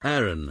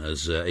Aaron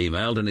has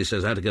emailed and he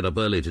says, I had to get up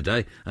early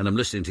today and I'm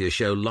listening to your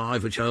show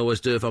live, which I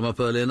always do if I'm up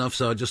early enough,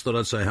 so I just thought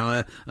I'd say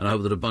hi and I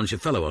hope that a bunch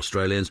of fellow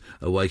Australians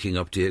are waking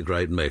up to your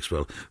great mix.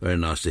 Well, very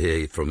nice to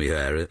hear from you,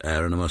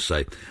 Aaron, I must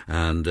say.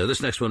 And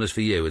this next one is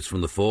for you. It's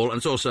from The Fall and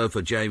it's also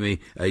for Jamie,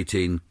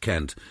 18,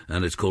 Kent,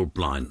 and it's called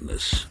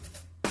Blindness.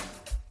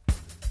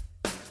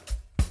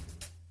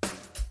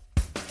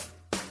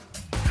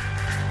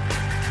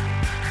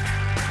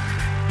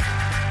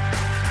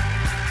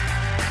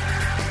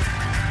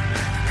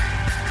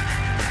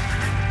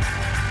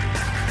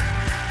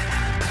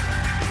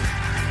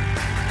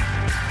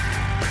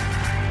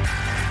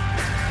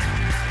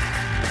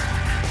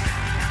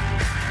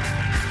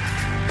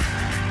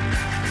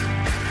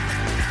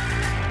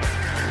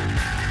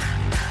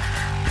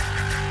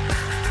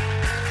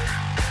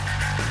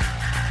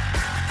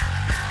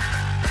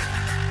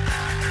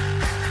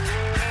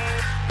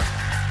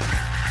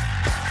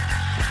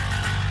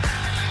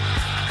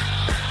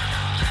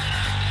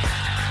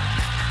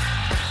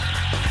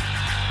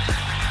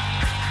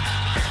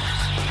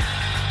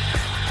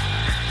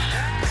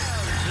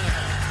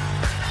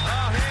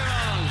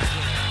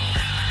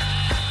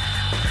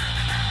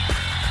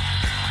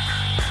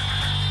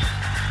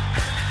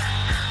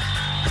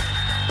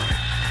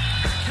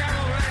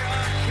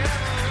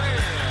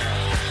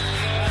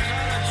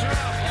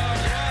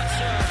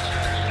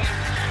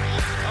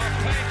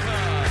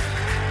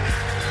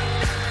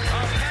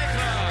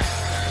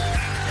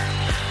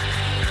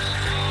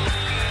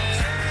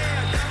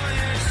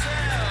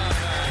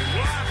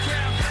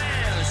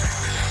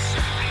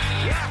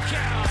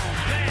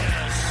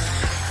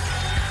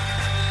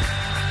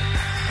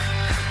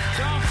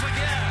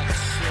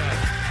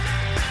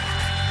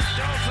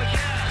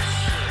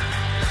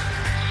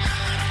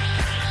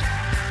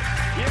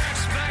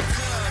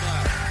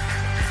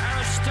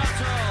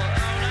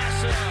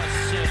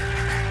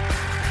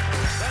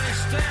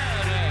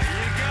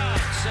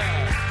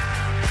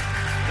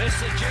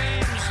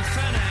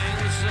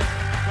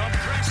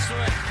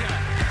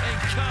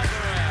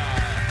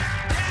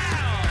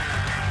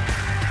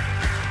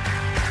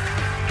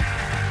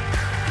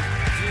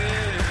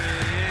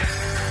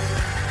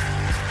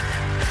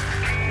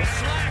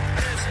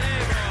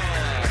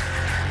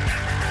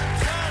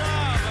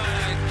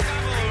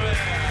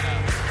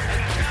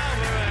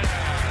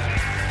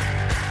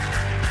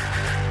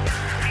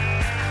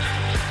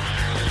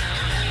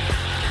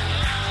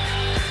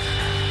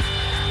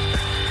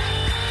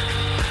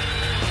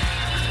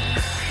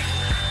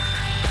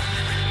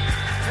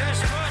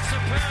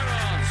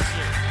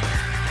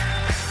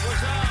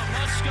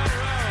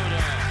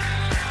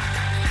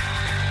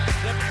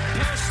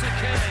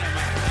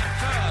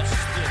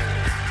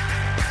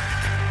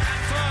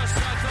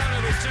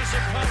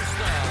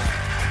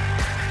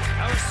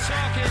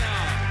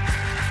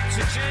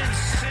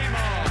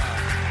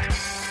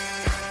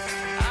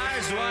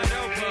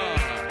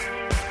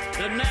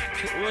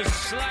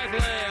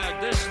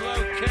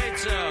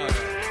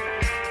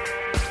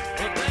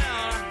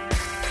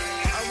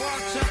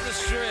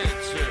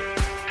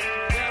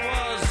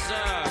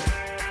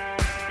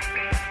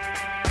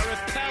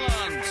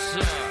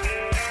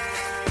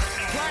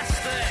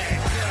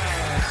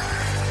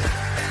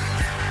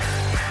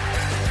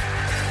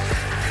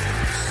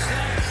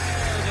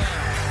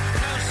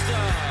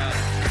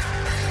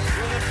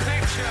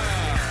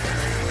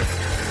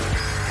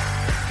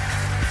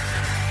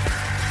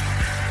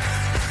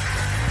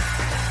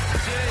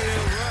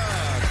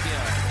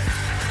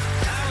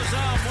 I was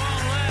on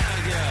one leg.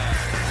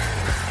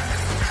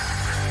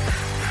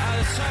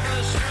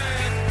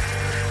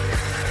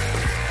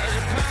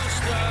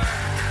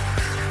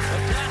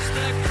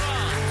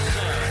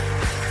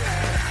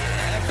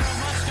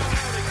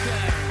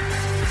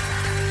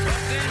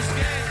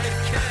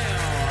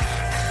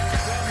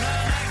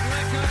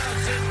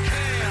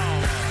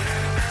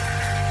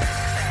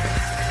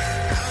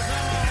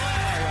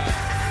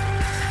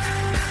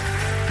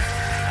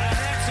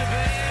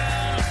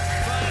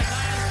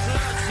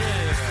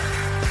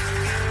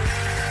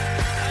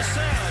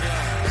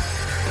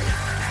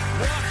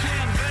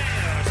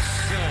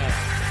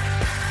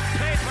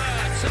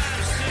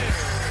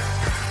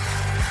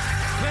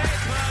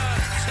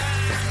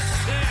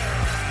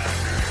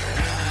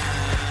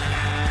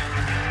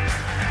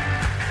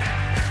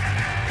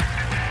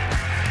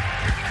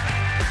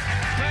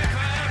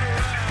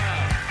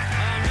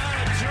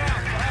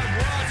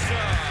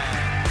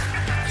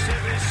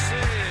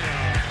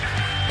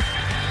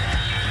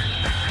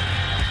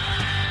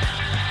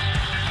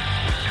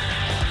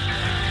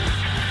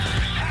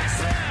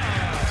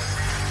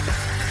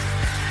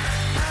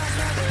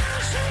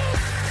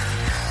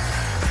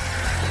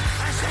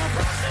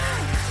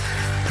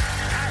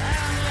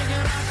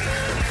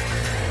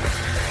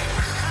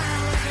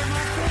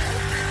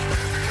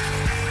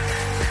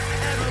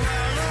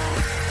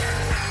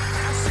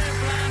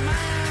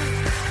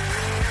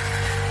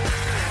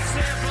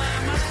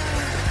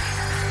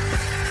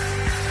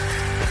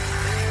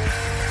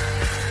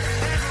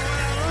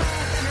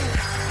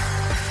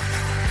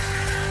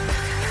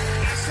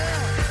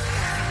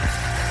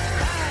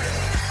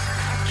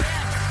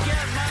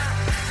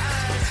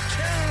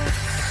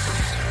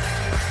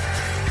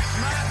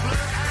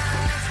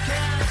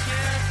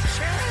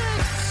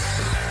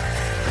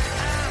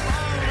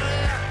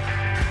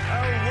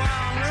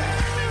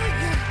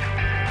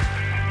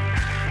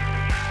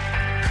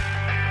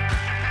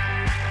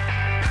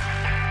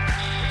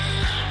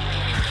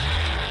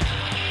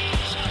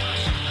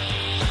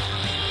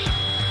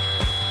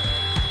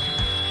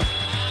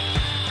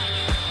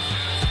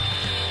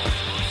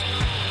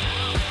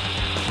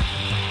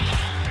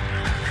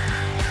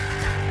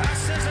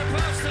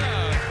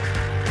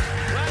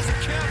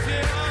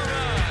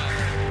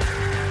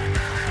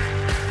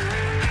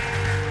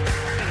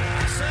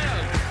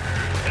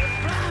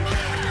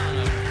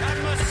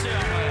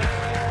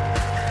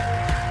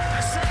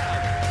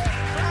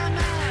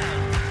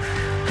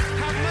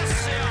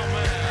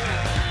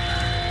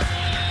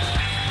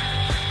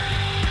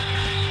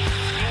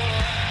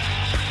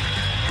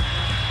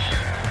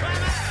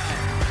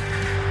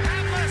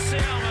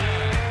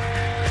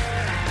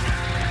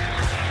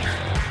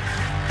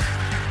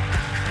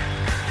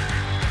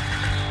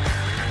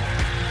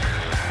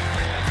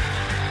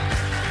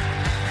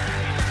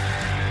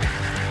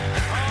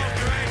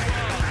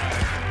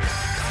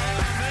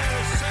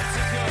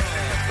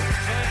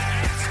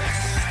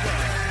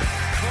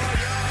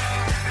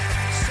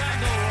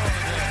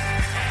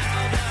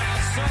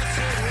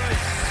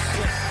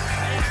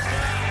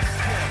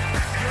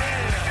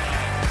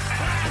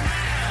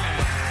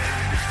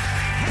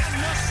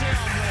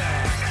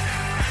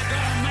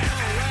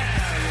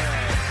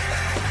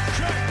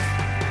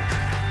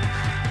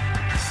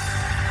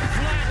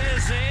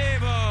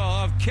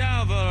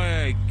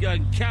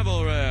 Western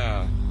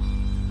Cavalry.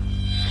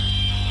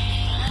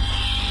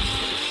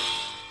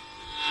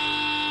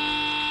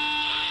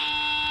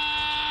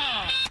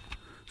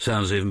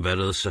 Sounds even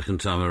better the second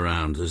time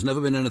around. There's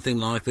never been anything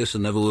like this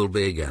and never will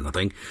be again, I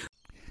think.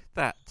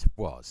 That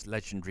was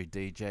legendary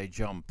DJ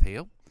John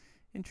Peel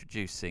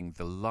introducing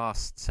the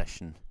last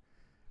session,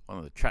 one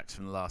of the tracks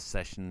from the last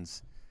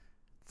sessions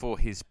for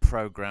his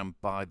programme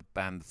by the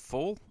band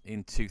Fall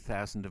in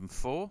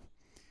 2004.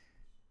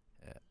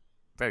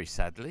 Very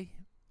sadly,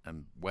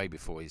 and way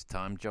before his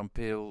time, John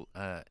Peel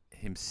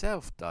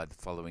himself died the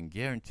following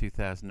year in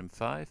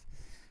 2005.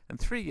 And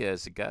 3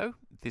 years ago,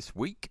 this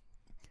week,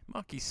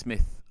 Marky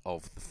Smith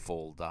of the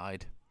Fall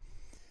died,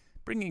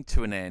 bringing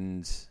to an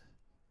end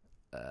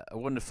a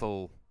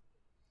wonderful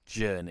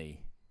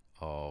journey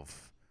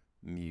of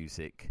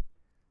music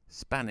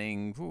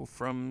spanning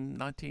from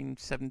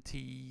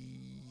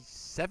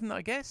 1977,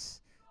 I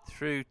guess,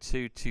 through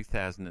to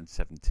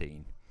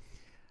 2017,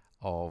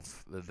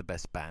 of the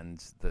best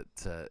bands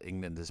that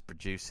England has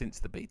produced since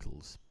the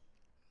Beatles.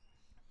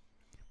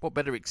 What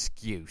better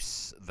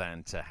excuse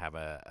than to have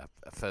a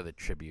further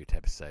tribute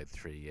episode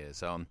 3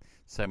 years on?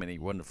 So many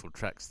wonderful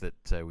tracks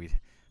that we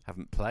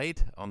haven't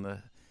played on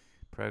the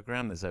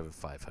programme. There's over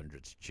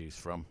 500 to choose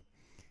from.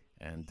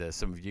 And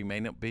some of you may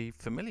not be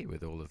familiar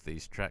with all of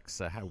these tracks,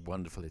 so how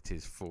wonderful it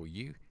is for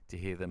you to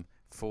hear them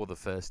for the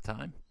first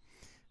time.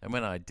 And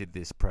when I did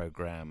this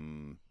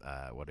programme,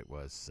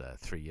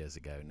 3 years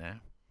ago now,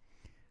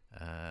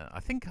 I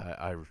think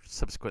I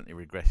subsequently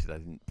regretted I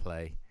didn't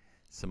play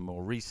some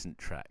more recent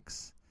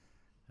tracks.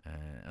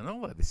 And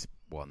although this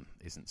one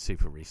isn't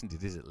super recent,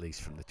 it is at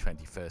least from the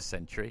 21st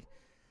century.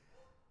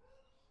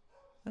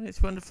 And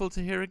it's wonderful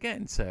to hear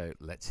again, so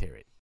let's hear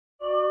it.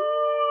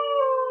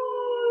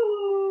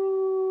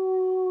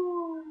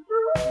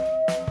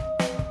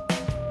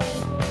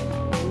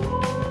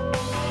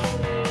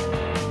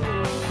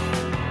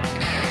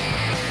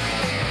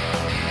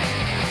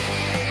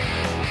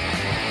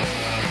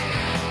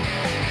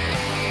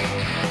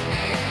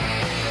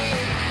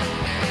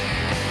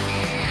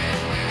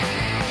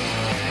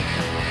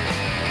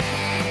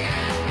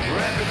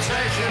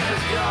 Reputation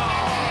is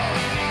gone.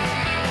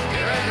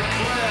 You're in the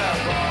clear,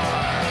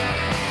 boy.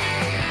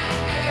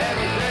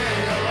 Every day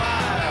you're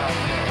alive.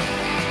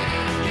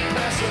 You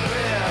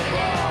persevere,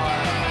 boy.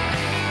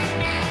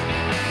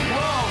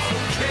 Wolf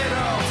for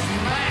kiddos,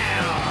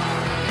 man.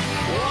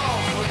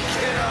 Wolf for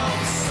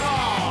kiddos,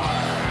 son.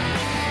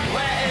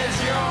 Where is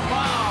your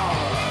mom?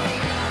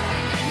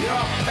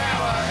 Your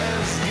power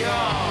is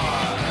gone.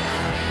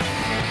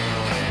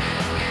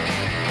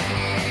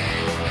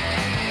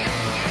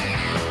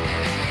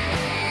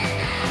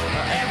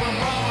 Every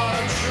moment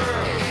of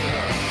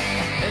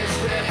truth is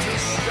there to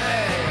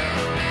stay.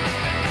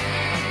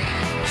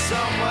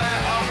 Somewhere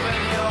up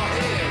in your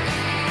head,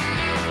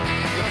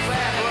 the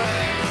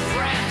fabric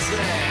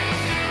frantic.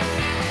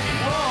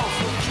 Wolf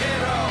for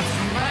kiddos,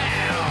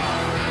 man.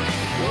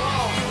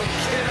 Wolf for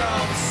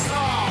kiddos,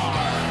 son.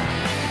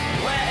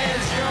 Where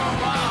is your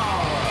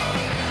mom?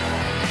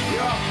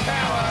 Your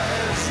power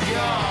is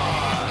gone.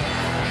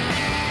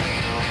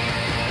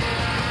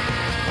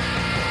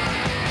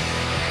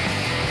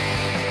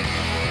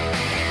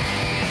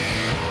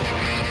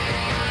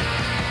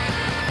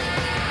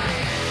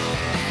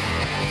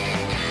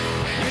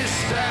 You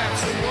start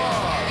to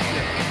walk.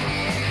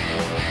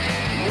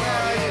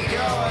 Where are you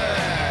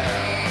going?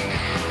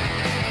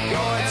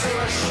 Going to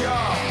a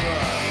shop.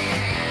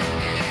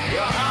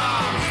 Your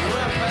arms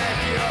whip at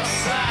your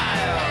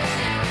sides,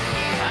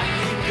 and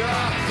you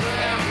got the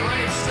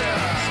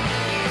embraces.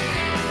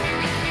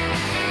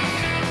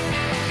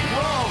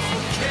 Wolf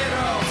for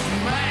kiddos,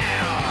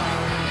 man.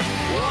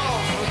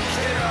 Wolf for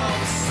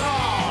kiddos,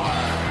 son.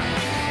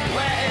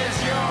 Where is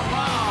your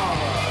mom?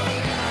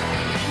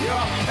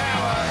 Your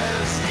power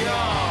is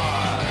gone.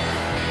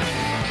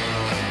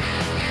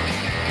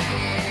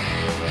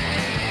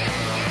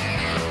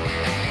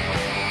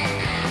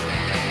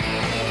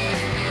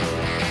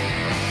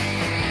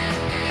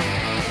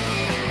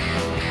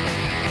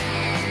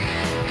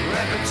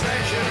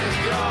 Reputation is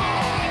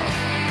gone.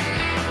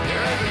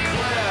 You're in the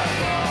clear,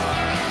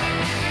 boy.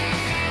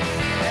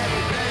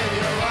 Every day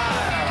you're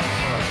alive.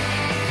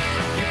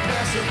 You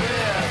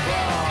persevere,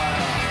 boy.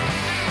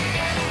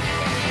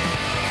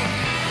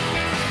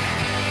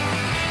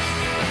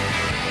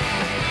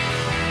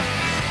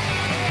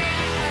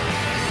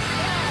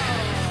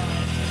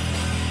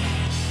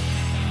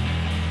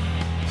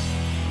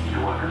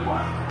 Order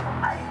one.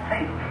 I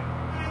think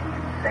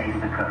save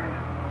the courier.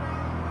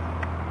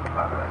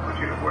 How can I put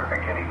you to work? I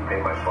can't even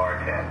pay my bar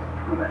tab.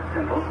 Well, that's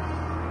simple.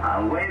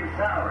 I'll waive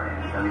salary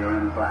until you're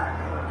in the black.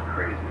 That's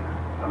crazy.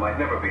 I might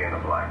never be in the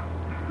black.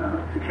 Well,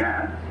 it's a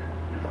chance.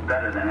 It's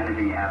better than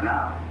anything you have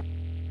now.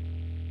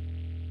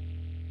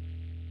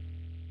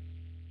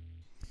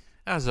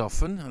 As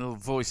often, a little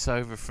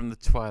voiceover from the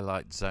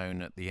Twilight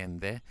Zone at the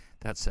end there.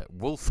 That's a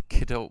Wolf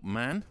Kidult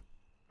Man.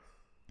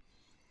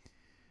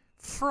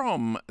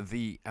 From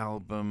the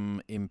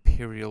album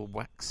Imperial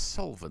Wax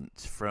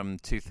Solvent from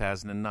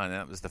 2009.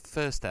 That was the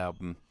first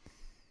album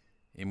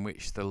in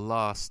which the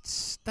last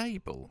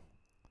stable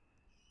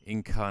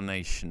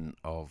incarnation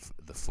of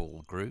the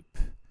Fall group,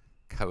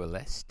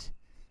 Coalesced,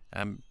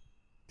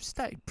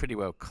 stayed pretty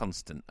well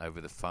constant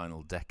over the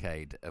final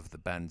decade of the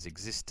band's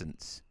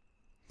existence.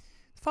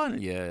 The final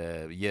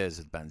years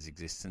of the band's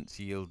existence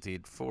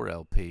yielded 4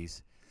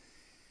 LPs,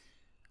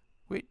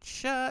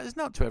 which is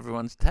not to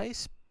everyone's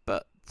taste,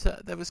 but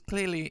there was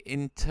clearly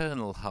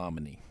internal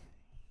harmony.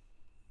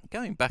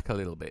 Going back a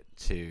little bit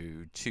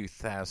to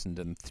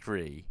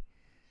 2003,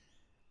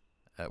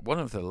 one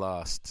of the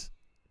last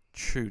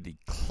truly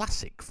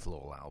classic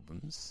Fall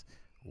albums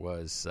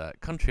was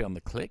Country on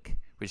the Click,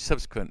 which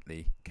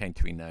subsequently came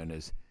to be known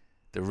as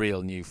the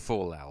Real New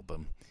Fall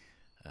album,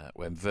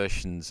 when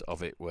versions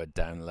of it were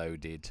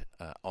downloaded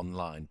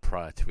online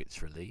prior to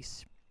its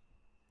release.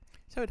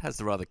 So it has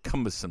the rather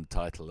cumbersome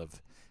title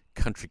of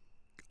Country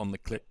on the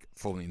Click,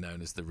 formerly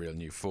known as the Real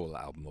New Fall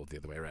album, or the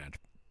other way around.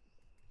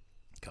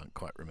 Can't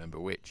quite remember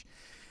which.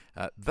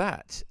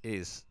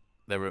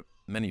 There are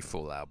many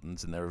Fall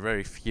albums, and there are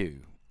very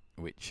few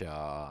which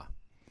are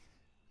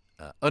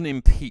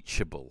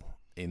unimpeachable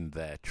in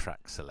their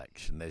track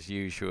selection. There's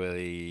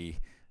usually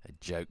a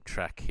joke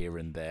track here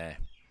and there,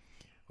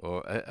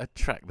 or a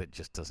track that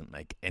just doesn't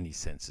make any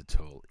sense at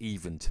all,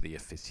 even to the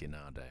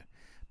aficionado.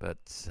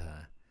 But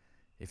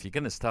if you're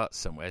going to start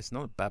somewhere, it's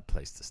not a bad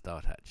place to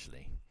start,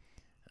 actually,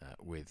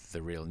 with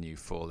the Real New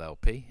Fall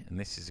LP, and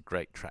this is a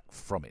great track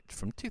from it,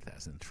 from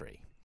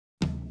 2003.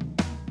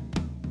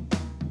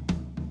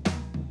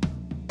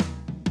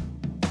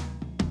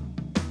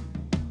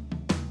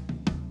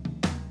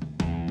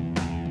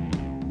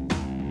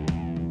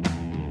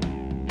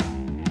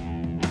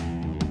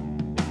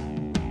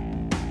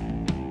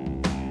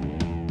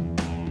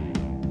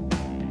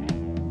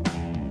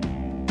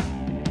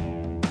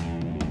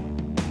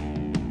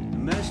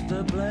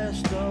 Mr.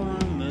 Blasto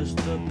and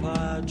Mr.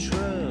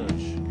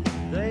 Partridge,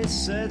 they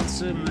said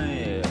to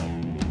me,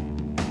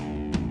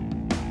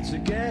 to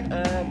get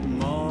a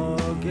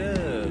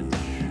mortgage,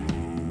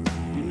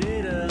 you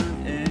need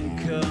an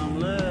income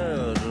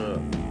letter.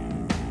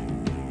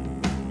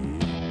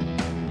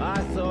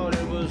 I thought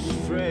it was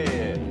free.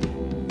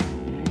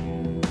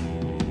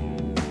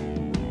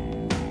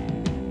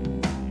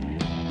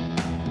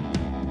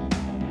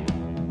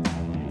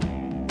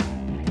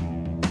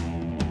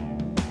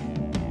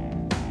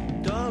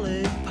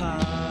 Dolly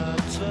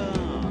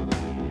Parton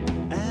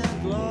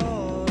and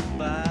Lord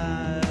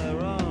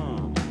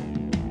Byron,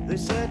 they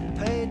said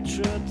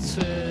patriotism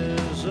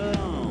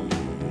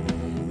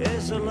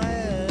is the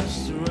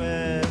last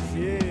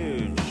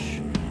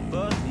refuge,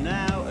 but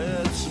now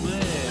it's me,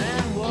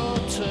 and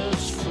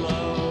water's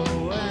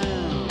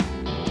flowing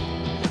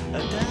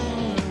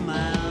down the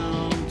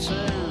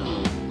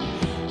mountain,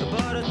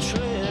 but a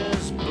tree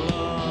is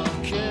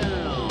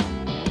blocking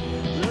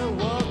the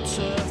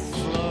water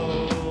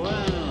flowing.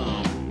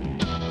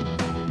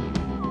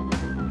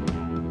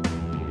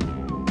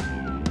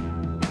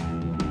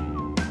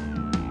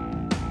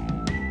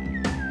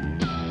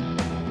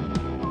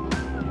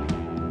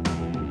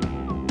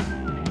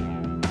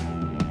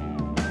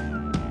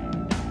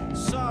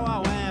 So I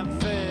went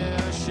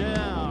fishing,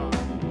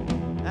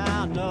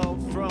 I know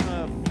from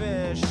a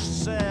fish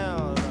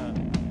said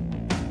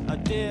I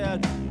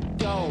did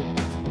dope.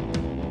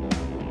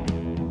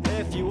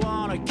 If you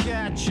wanna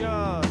catch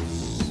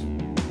us,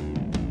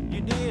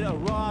 you need a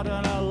rod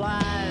and a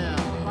line.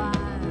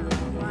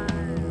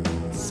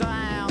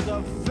 Sound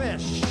of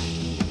fish,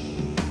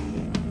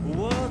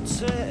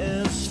 water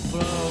is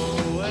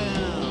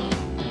flowing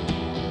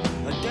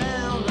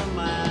down the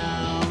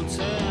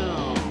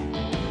mountain,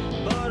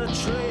 but a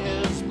tree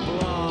is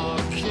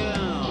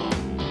blocking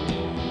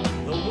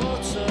the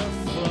water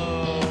flowing.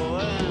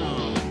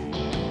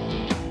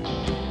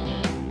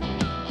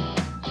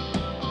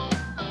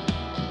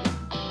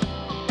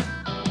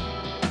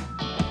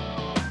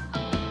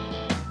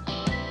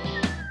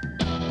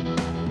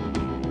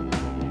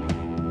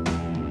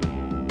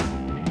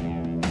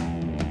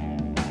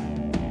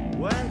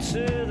 Went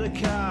to the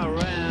car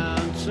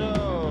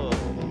rental,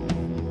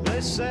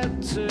 they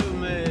said to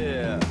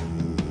me,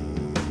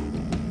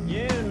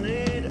 you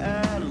need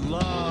a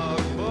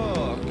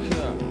logbook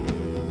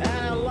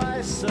and a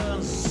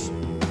license,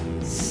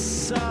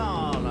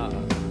 son.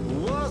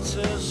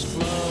 Water's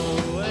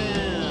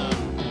flowing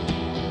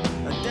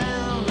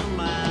down the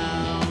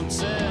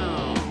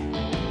mountain,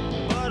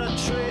 but a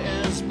tree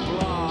is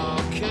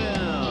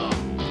blocking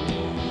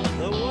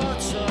the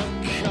water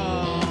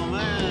coming.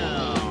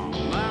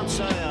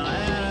 Mountain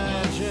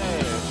energy.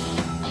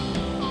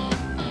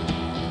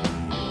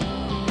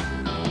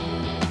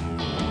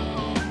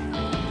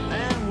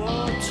 And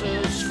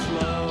water's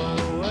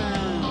flowing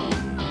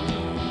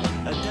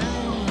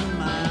down the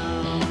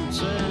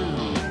mountain.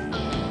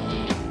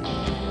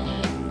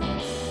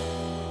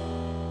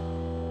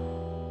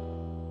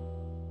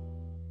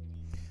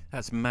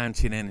 That's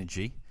Mountain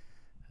Energy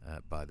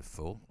by The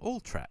Fall. All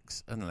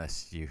tracks,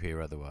 unless you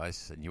hear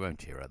otherwise, and you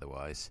won't hear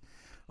otherwise,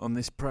 on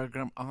this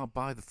programme are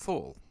by The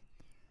Fall.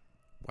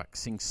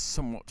 Waxing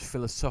somewhat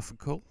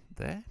philosophical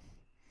there.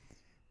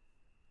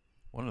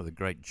 One of the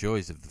great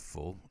joys of the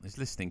Fall is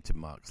listening to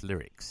Mark's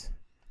lyrics.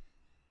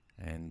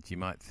 And you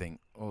might think,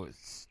 oh,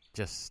 it's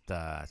just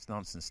it's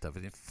nonsense stuff.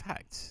 And in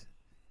fact,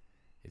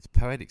 it's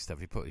poetic stuff.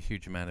 He put a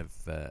huge amount of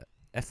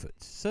effort,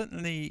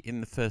 certainly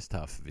in the first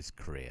half of his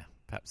career.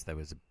 Perhaps there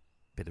was a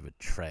bit of a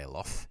trail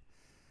off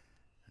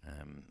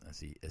as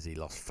he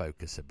lost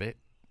focus a bit,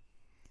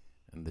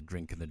 and the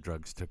drink and the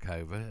drugs took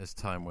over as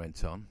time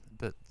went on.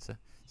 But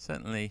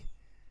certainly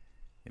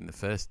in the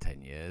first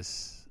 10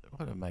 years,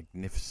 what a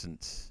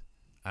magnificent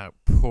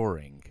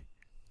outpouring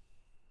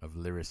of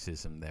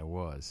lyricism there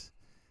was.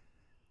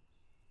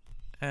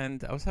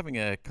 And I was having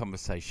a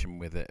conversation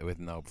with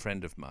an old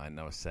friend of mine, and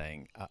I was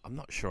saying, I'm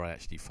not sure I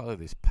actually follow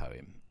this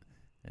poem.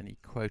 And he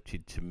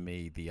quoted to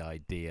me the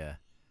idea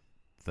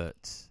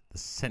that the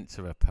sense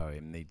of a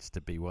poem needs to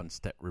be one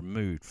step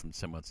removed from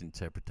someone's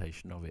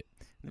interpretation of it.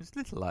 And it was a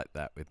little like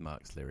that with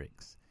Mark's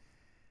lyrics.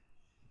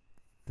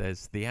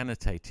 There's the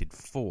annotated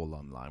Fall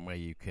online, where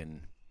you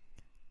can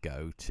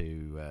go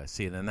to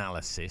see an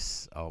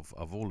analysis of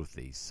all of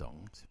these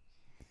songs.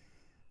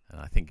 And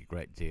I think a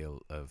great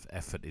deal of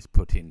effort is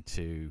put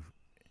into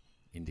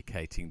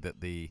indicating that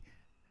the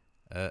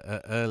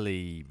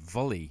early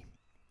volley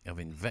of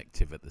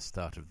invective at the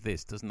start of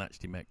this doesn't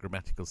actually make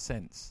grammatical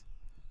sense.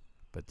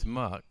 But to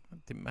Mark,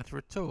 it didn't matter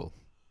at all.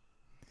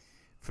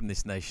 From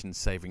This Nation's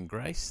Saving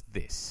Grace,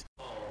 this.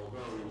 All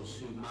those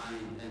who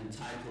mind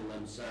entitle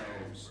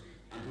themselves,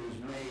 and whose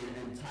main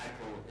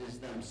entitle is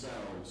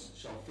themselves,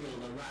 shall feel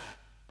the wrath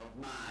of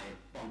my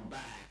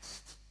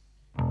bombast.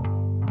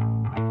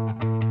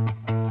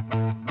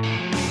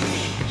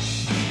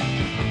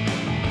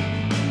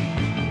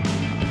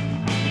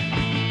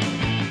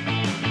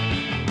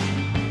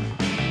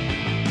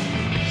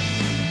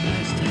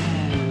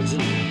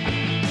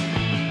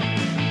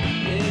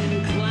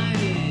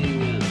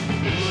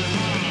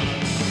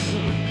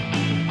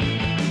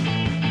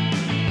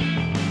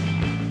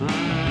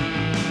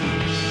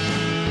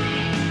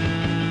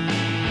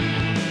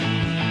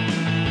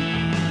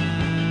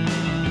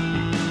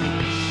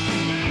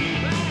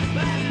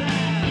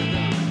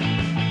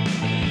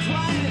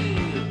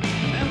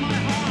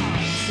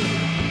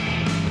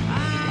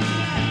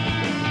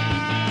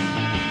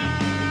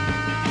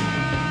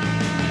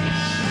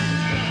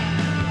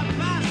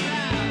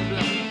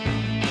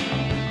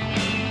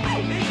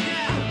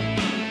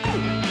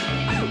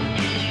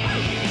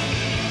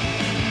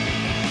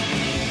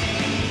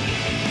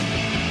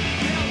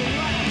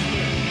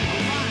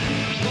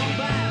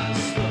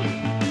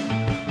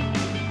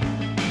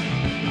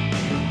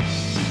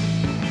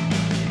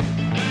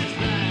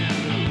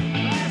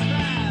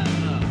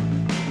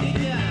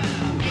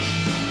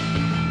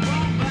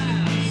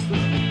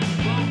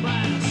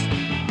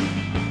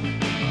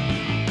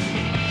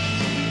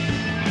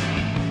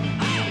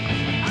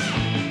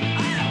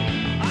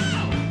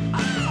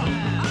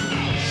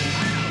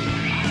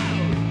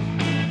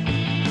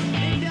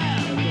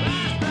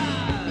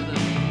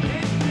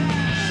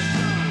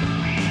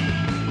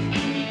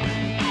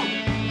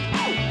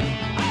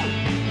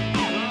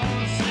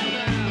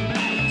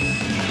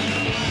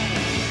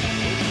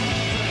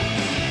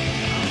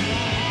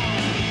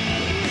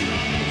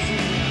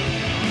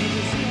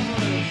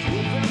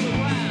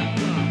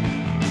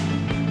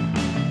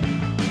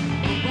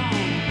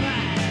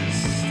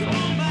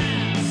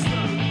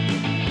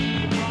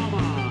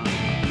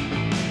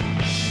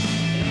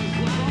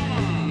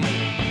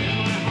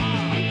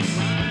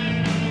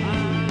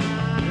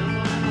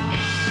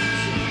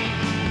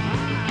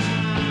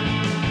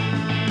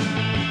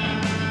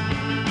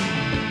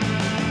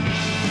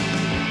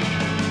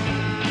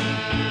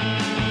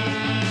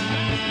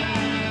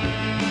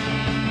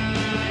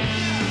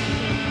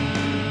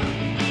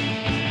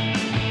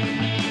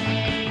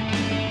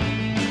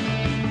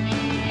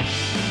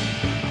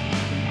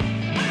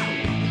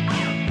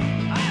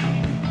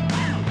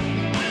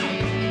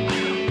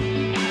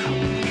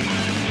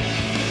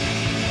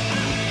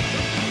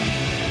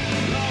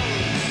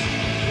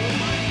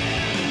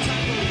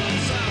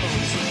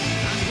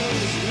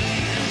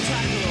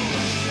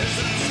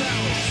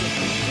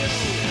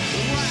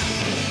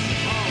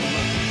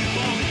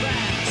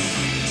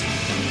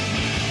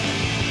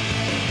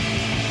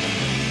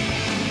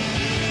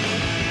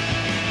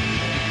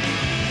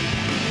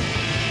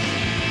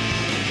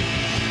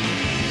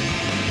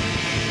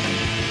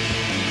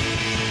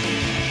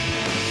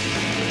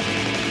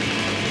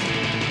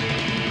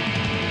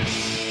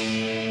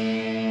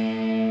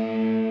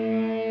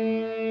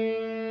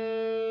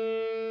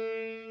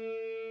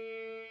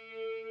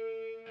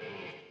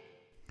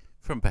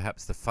 From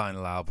perhaps the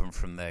final album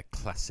from their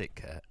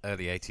classic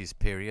early 80s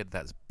period,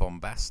 that's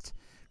Bombast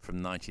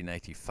from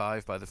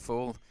 1985 by The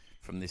Fall,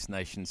 From This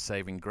Nation's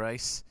Saving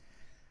Grace.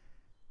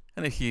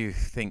 And if you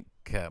think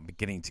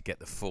beginning to get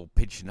the Fall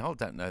pigeonhole,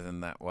 don't know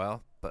them that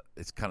well, but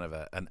it's kind of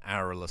an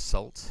aural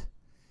assault.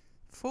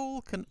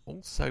 Fall can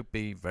also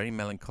be very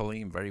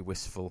melancholy and very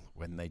wistful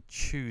when they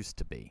choose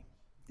to be.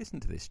 Listen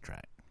to this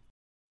track.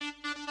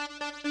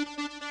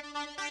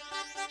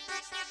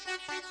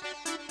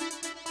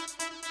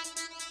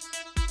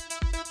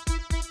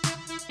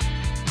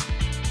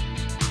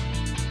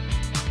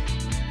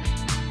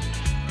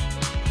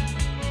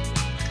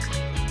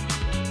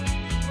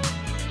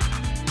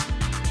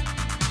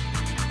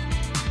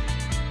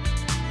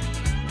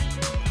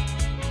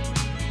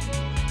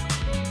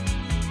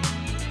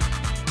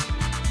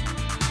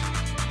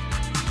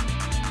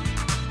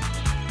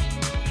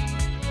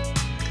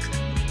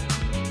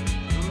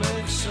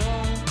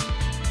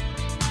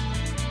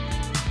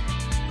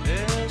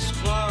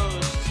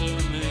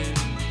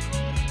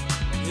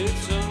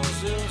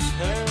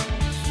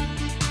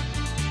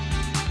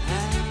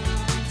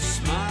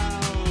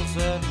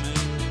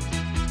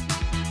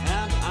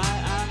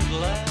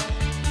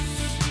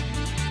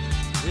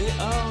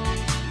 own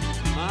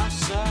my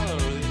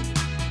salary.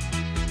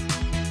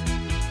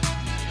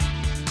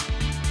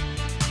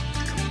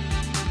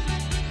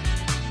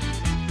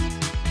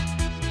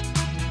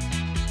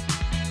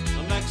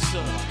 The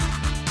mixer.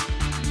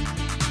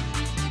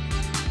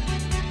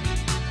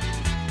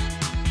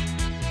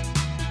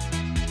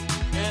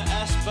 In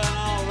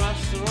Espinal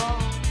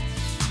restaurants,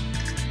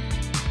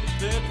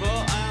 people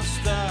and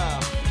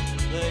staff,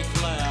 they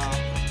clap.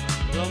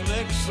 The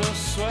mixer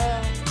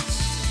sweats.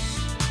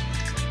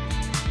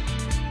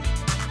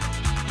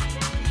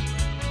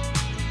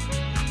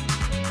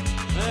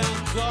 In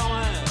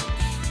comic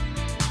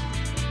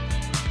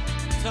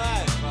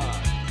type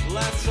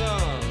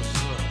letters,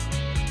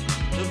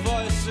 the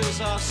voices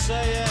are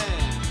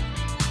saying,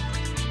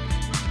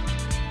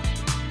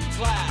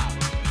 clap,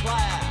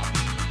 clap.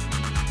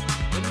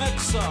 The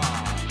mixer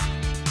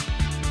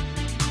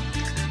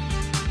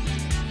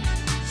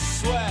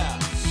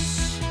sweats.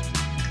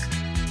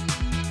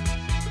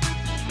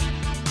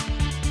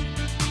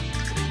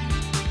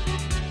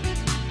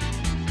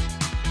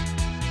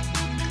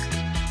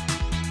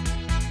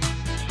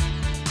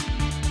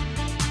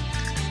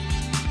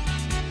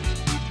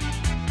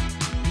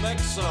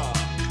 Mixer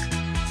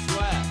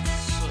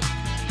sweats.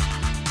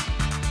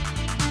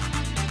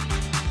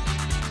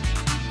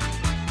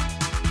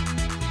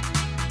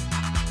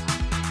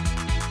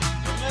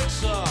 The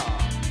mixer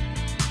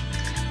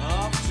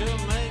of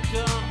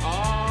Jamaican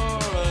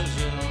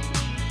origin,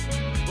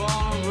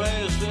 born and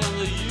raised in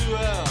the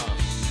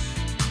U.S.,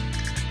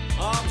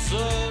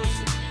 observes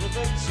the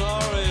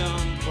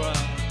Victorian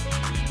press.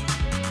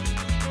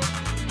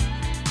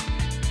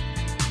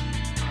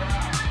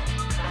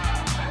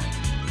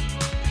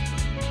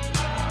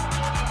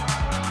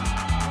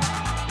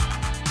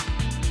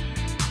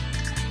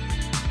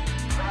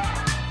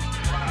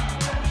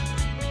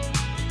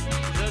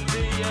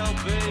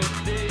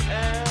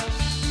 BDS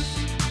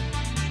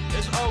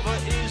is over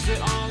easy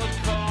on the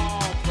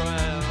call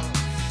press,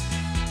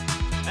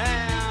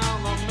 and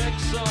the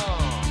mixer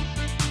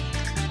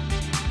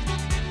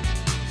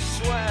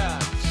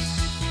sweats.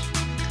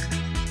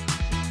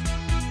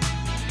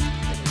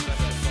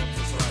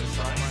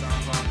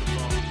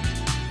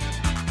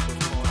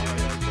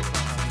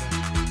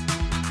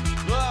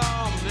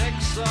 The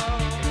mixer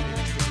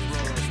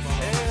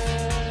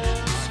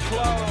is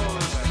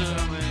close to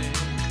me.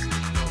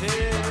 He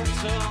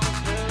turns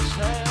his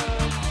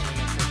head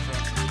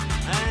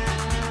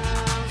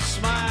and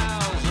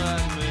smiles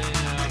at me.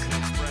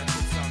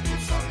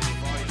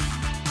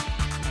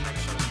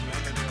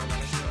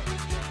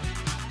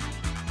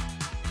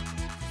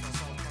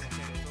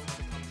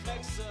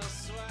 Makes us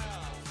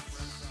swell.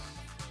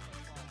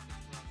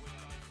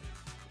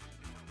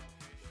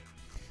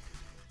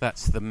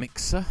 That's The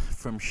Mixer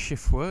from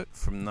Shiftwork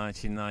from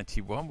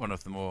 1991, one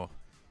of the more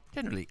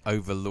generally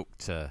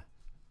overlooked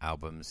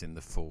albums in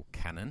the full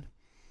canon.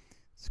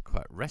 It's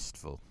quite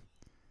restful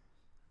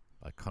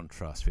by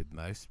contrast with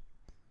most.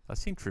 I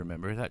seem to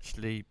remember it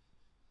actually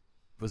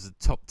was a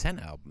top 10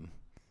 album,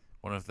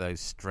 one of those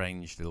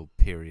strange little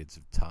periods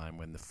of time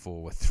when the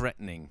Four were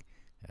threatening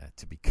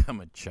to become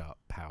a chart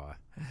power.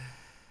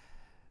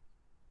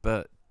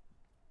 But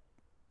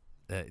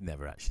it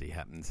never actually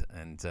happened,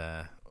 and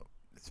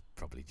it's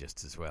probably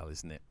just as well,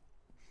 isn't it?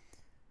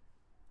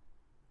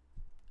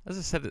 As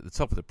I said at the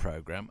top of the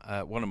programme,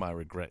 one of my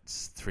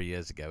regrets 3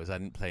 years ago was I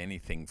didn't play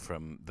anything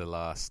from the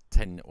last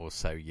 10 or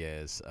so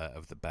years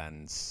of the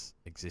band's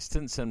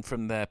existence, and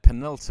from their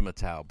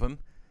penultimate album.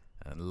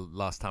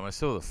 Last time I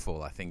saw The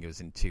Fall, I think it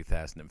was in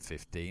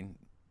 2015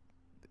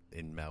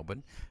 in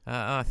Melbourne.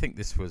 I think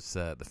this was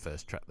the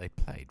first track they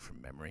played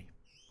from memory.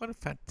 What a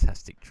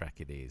fantastic track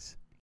it is.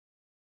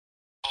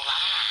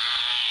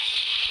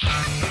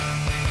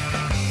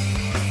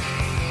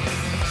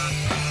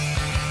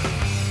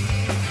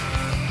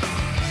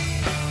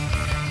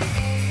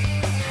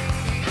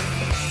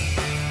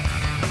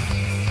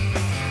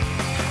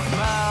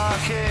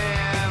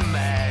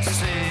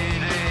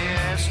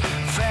 Mercedes,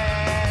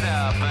 fed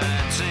up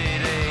and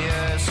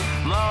tedious,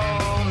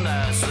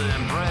 loneliness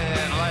in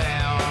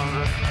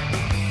Breadland.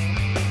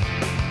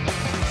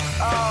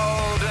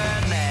 Old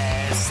and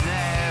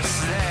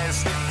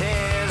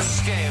his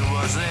skin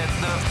was it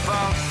the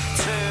fault?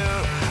 Too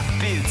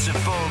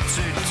beautiful,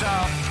 too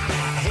tough.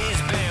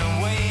 He's been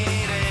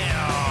waiting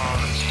on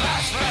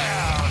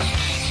Splashfield,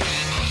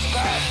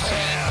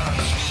 Splashfield,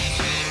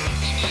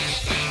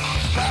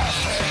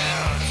 Splashfield.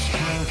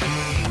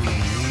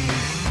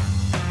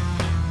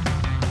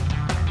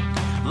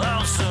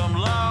 Lonesome,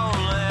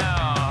 lonely.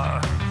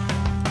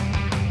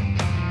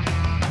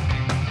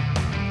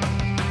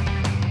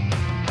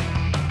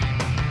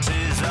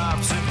 She's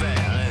off to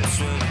Venice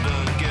with the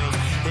girls.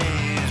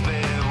 He's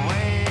been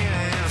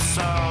waiting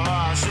so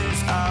long.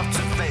 She's off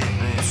to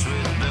Venice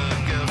with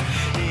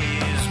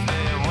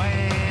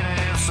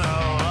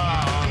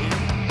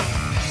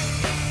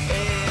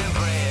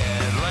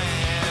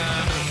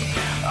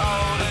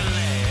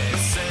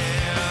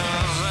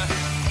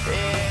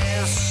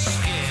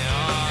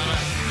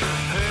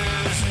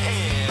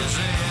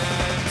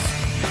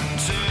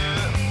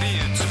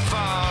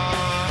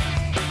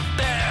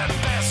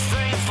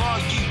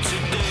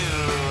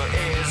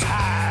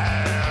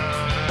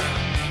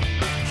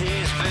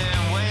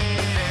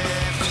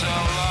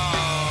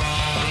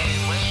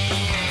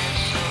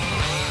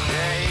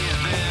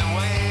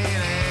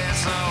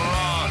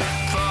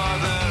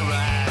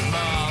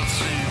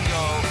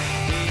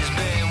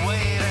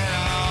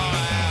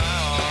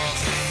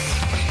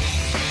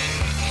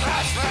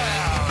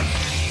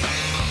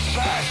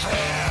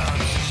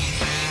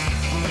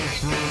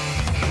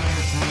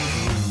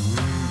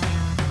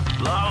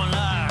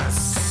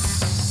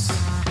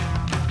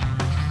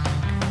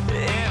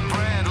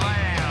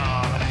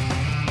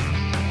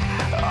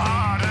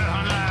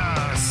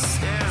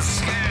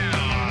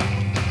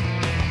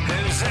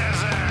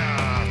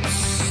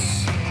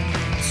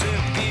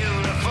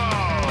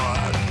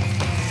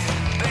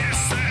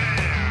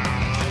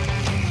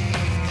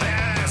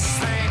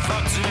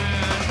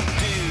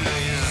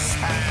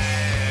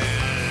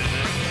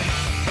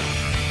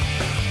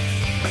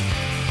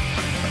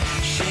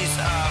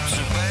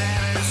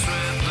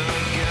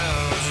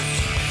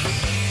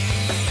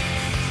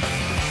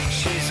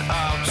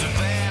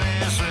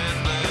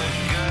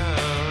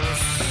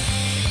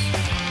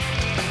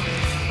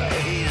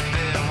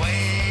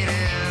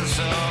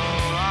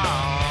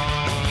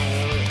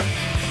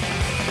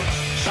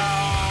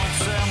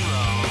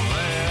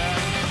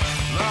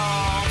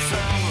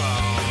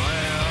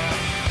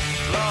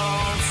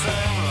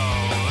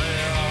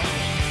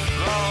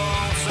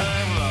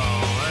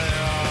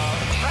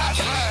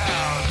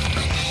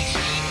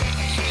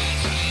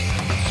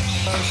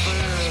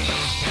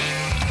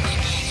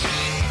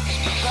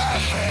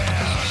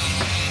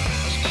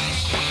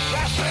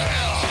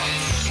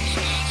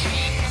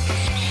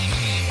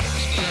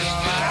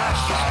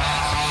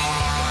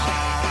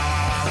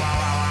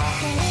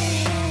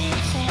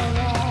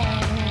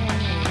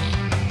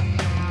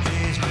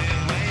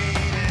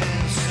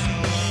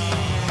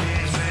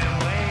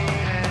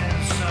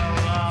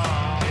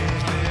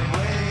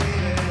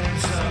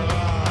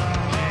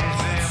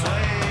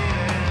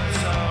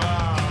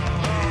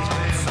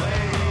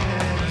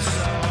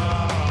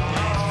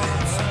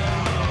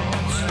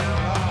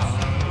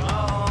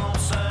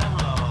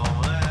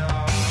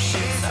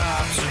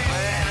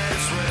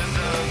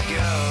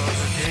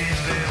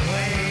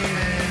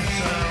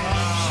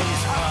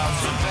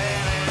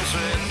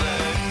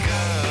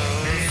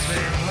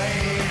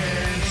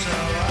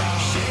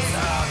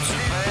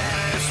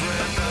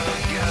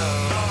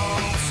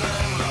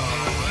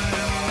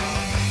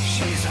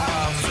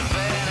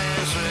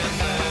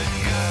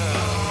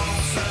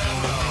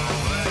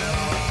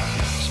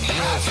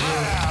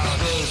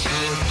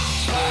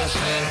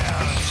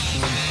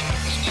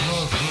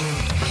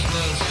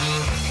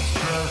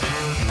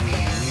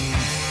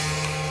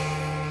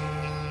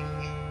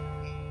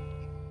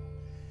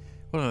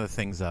of the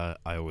things I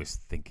always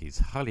think is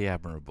highly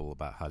admirable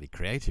about highly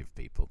creative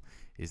people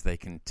is they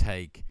can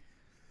take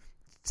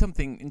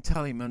something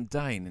entirely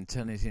mundane and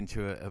turn it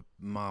into a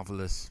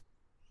marvellous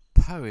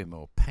poem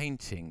or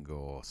painting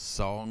or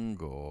song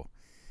or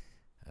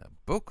a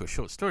book or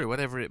short story,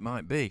 whatever it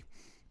might be.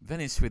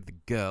 Venice with the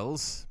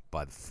Girls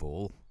by The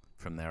Fall,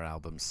 from their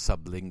album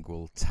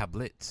Sublingual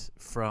Tablet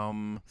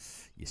from,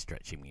 you're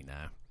stretching me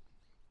now,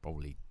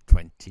 probably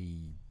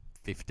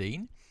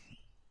 2015,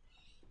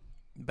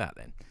 about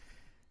then.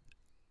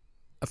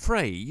 A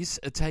phrase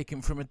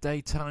taken from a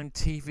daytime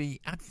TV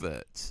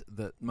advert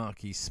that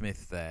Marky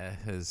Smith there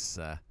has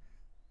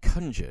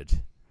conjured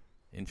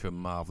into a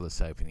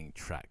marvellous opening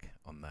track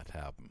on that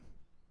album.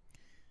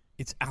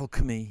 It's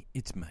alchemy,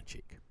 it's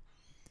magic.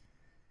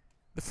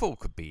 The Fall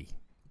could be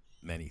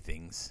many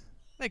things.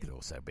 They could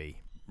also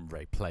be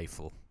very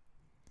playful.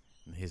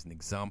 And here's an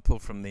example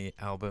from the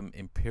album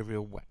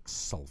Imperial Wax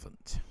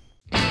Solvent.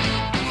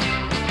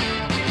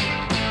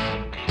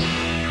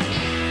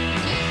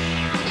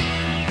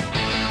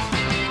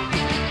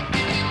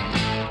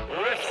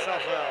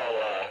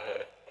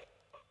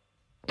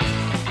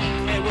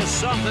 It was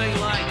something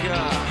like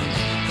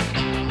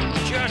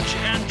Judge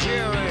and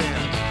Jury,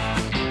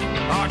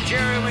 or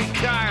Jeremy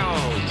Kyle,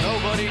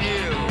 nobody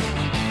knew.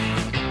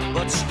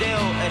 But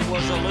still it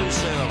was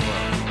elusive.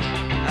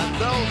 And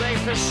though they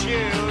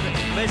pursued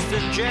Mr.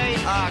 J.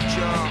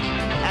 Archer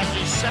as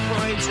he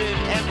separated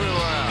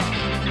everywhere,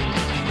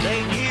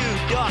 they knew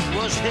Dot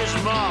was his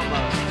mom.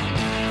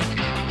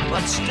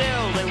 But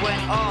still they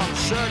went on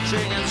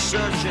searching and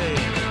searching.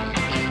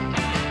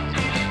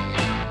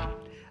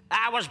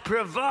 I was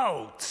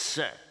provoked.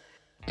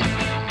 It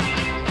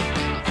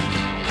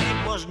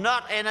was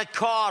not in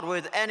accord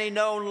with any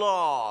known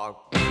law.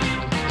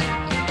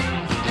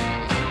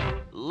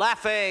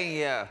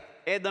 Laughing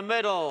in the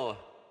middle.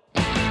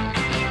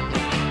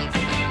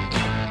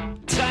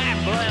 Time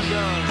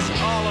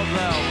blenders, all of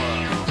them.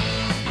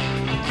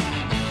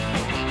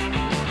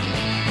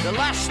 The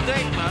last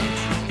statement,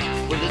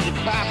 with the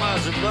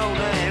department of no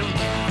name,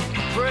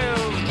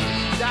 proved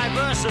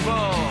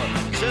diversible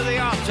to the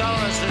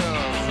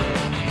authorities.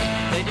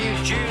 They knew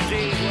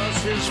Judy was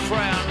his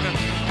friend,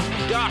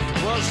 Dot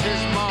was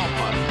his mom,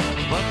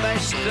 but they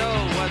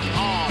still went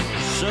on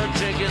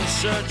searching and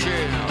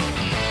searching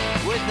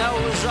with no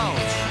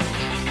result.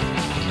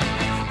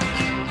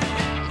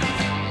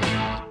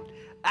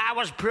 I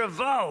was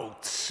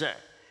provoked.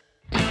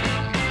 It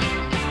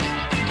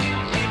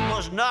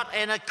was not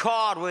in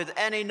accord with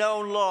any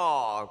known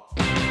law.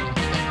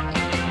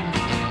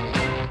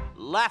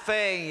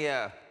 Laughing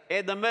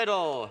in the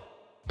middle.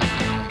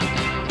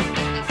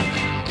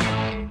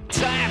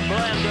 Time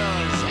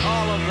blenders,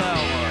 all of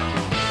them.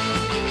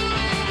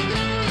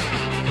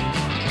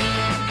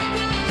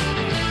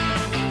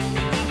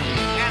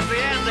 At the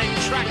end, they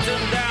tracked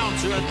him down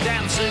to a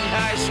dancing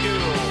high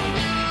school.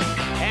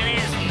 And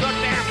his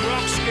goddamn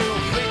rock school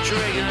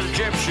featuring an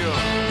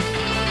Egyptian.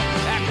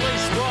 At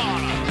least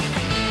one.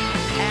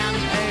 And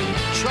a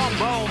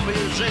trombone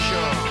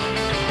musician.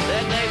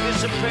 Then they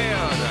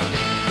disappeared.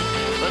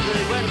 But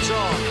they went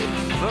on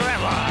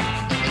forever.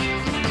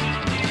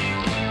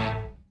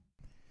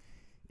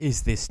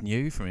 Is This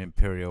New from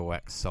Imperial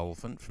Wax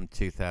Solvent from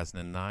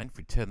 2009. If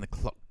we turn the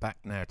clock back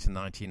now to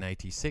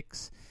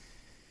 1986,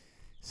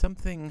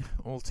 something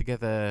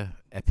altogether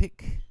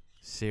epic,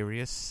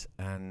 serious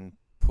and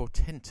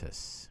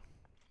portentous.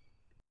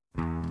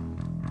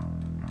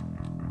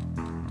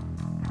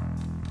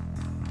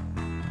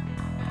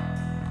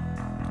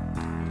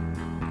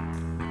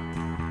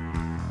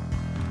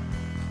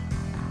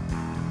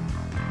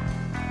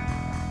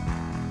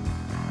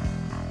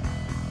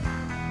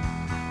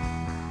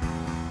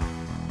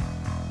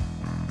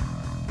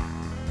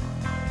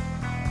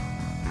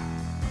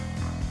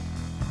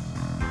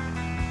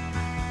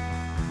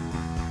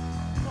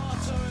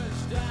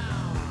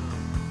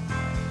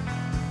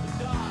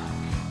 Dark,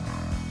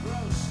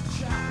 gross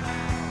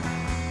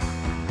chapel.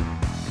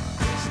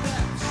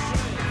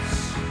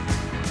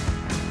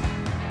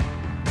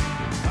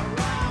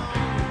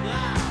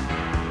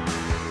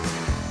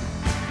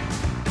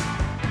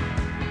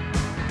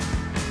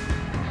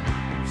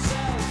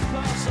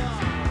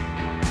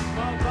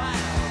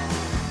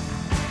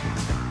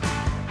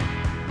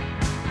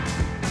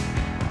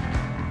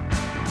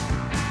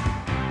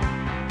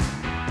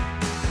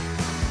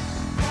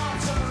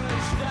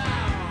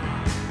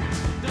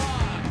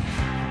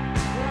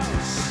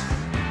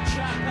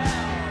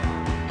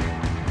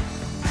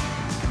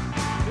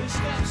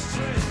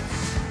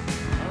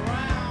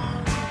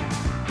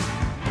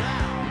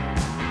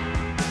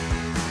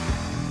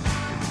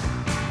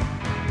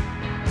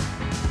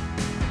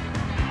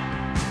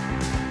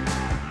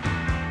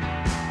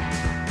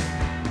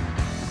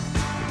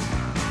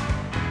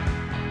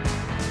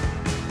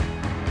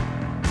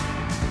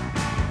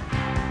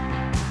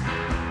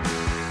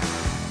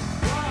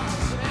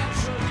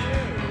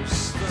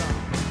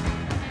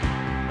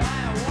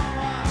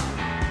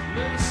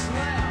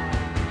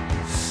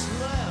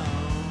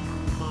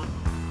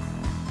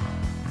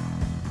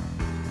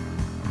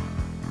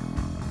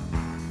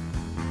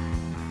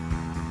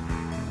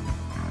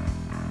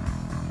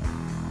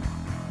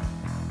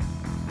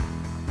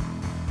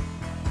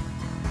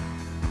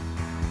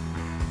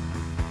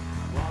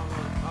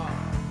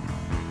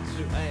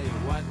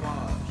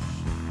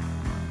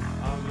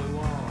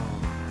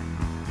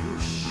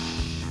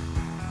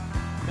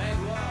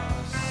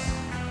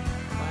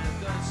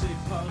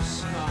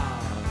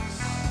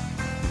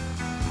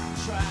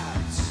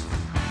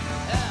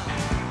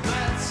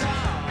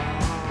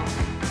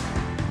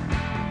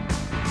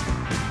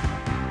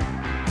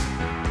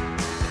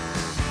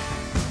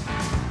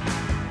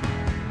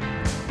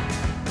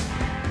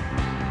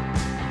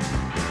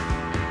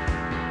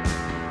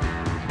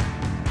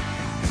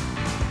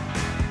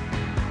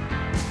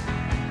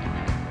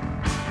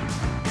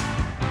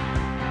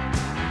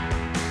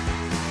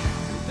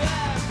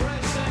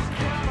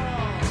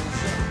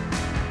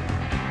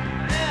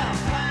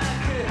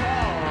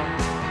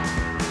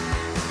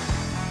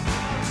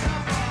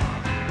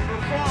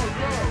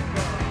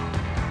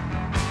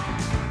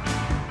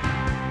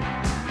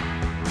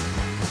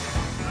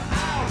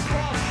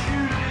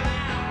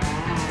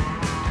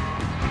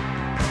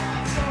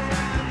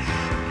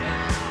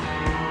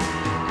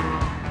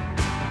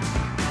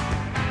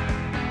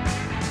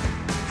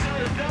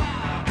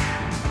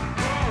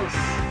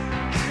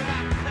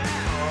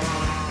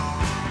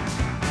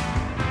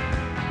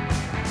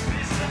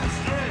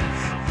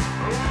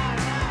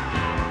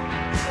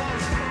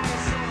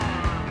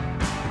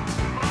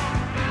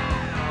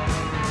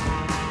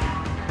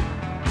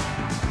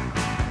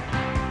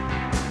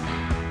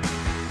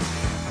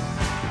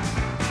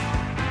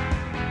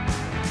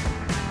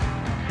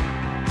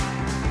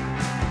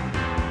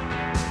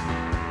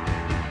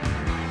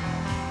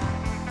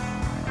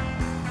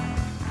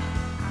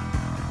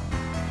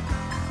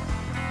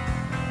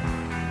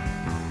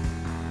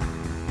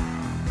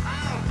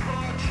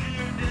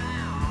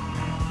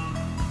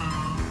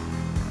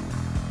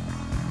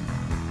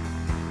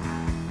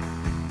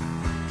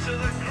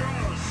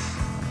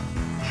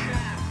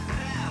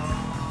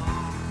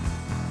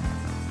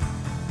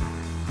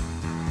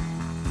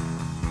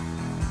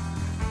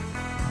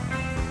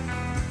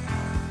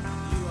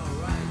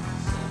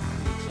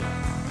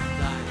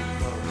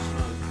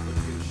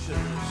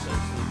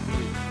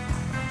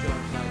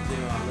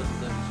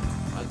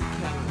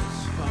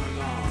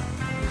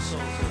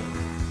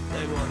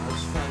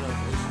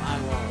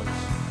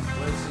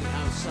 waiting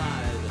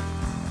outside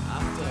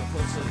after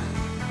putting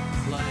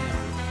blame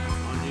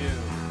on you.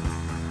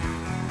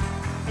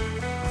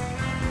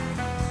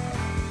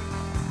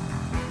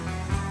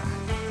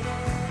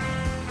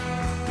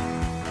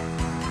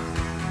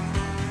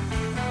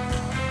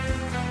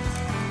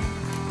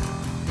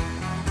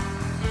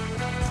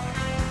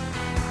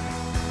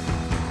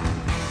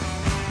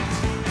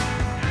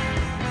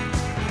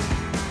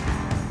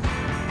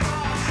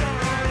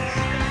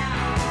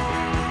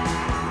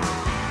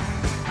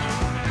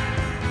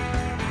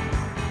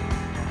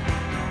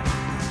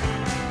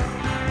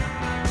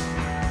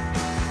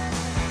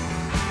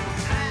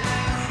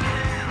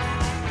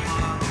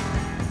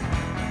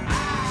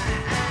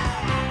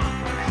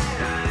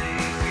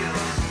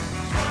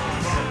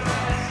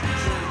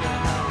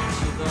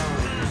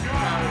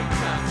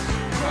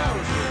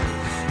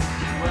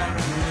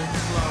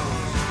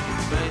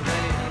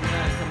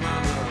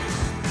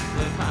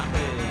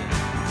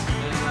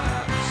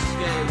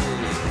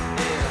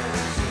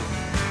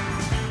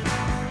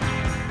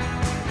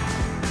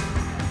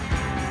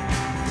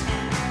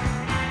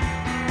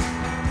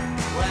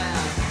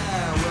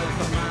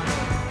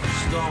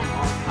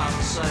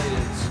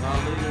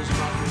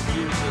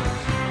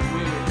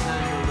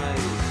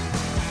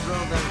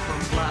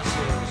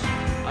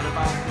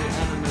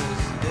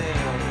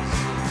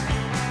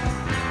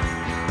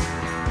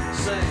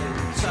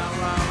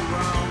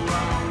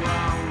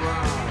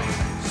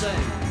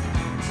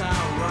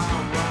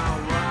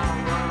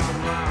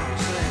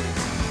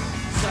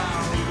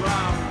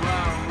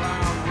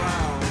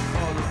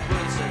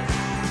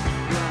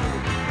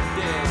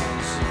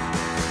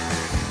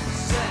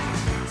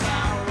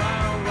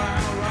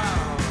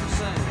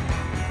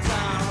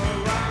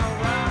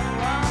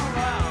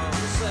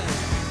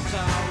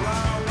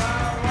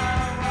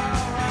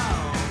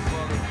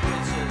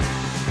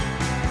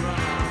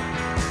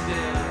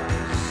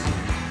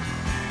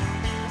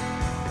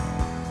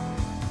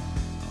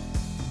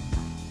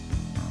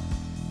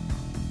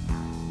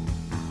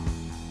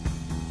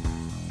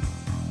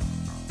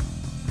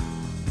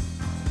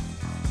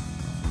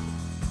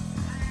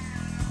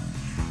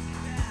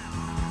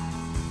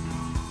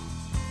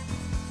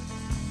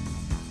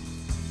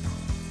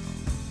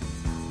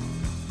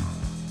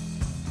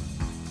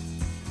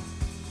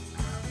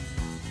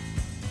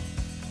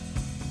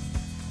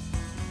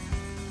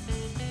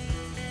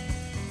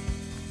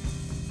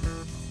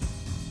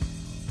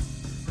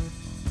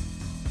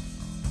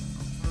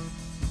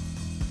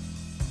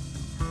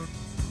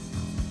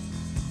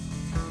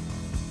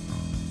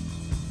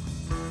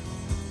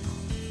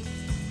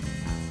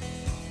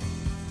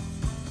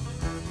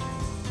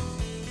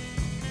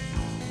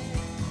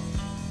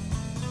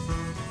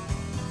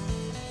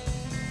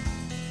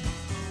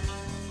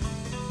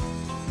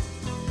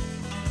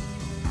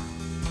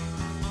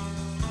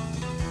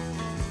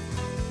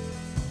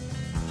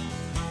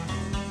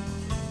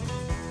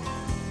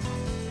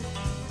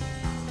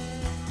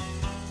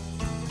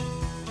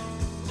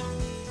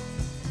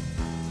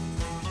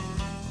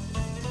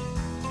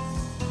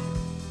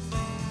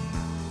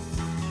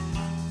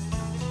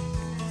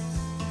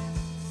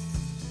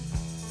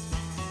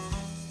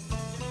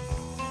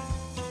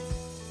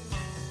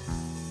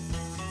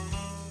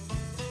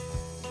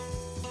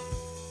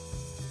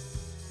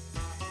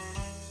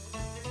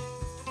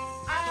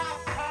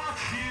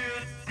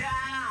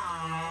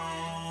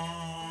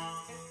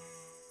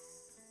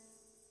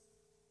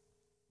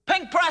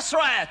 Press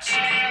riots.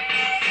 I'm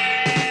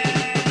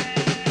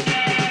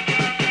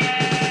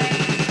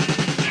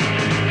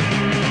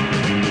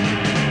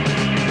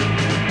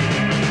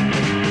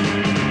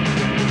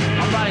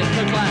riding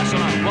third class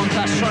on a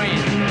one-class train.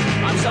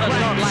 I'm set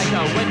up like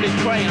a winded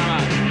crane on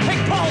a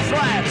pink pole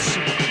threads.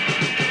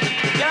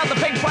 Get out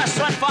the pink press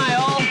thread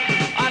file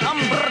and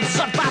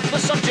unzap the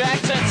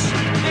subject. It's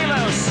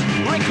Delos,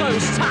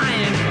 recluse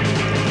time.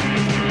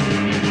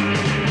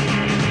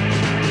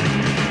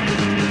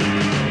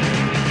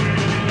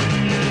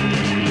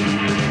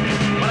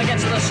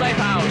 To the safe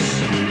house,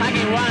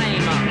 hanging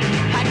rhyme,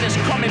 hang this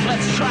crummy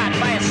blitz track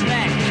by its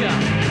neck.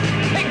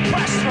 Pink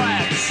press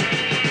threads.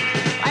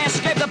 I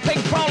escaped the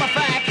pink prole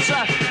effect.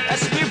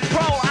 It's new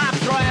prole app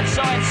thread,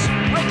 so it's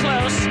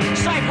recluse,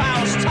 safe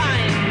house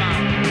time.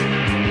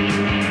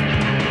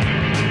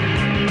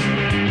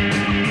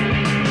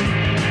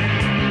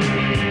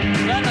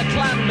 Then the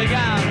clan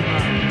began.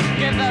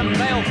 Give them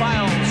mail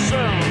files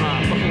soon.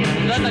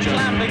 Then the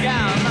clan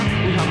began.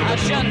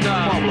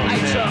 Agenda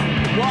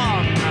item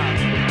 1.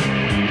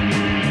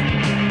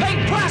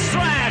 Press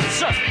threads!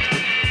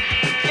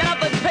 Get up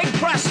the pink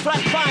press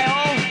thread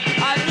file.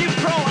 A new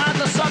pro add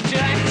the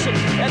subject.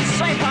 It's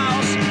safe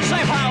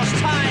house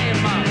time.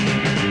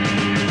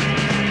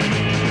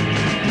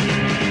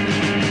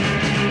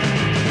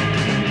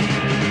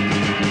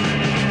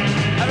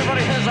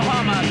 Everybody hears a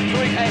hum at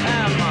 3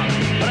 a.m.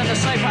 But in the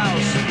safe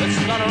house, it's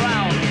not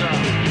around.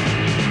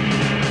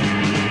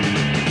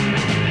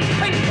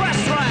 Pink press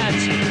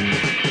threads!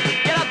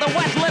 Get up the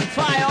wet lip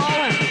file.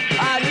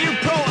 A new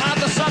pro add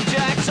the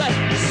subject.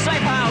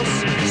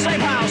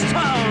 Safe house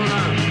tone.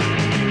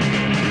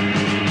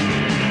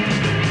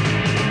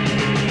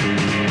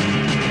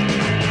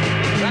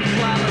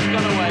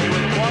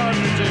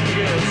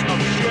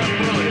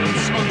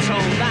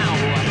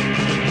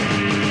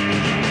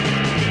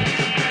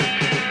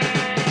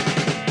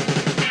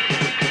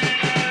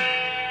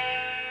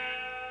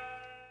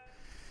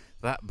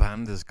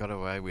 band has got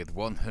away with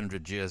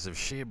 100 years of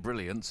sheer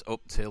brilliance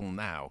up till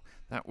now.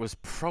 That was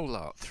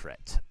Prolar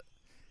Threat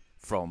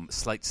from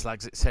Slate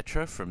Slags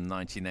Etc. from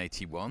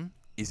 1981.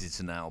 Is it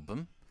an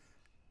album?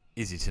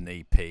 Is it an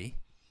EP?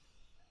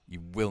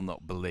 You will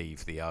not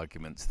believe the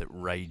arguments that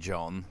rage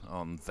on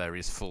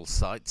various full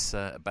sites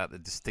about the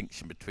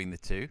distinction between the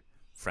two.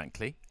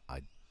 Frankly,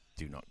 I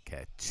do not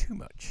care too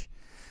much.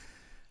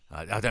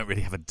 I don't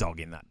really have a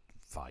dog in that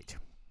fight.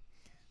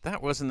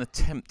 That was an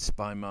attempt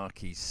by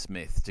Marquis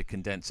Smith to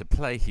condense a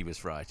play he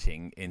was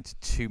writing into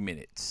 2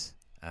 minutes.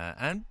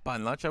 And by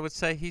and large, I would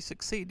say he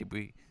succeeded.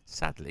 We,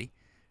 sadly,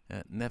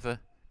 never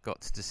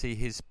got to see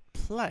his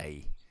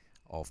play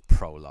of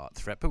Prolar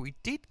Threat, but we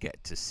did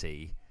get to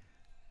see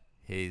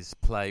his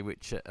play,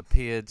 which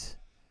appeared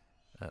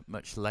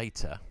much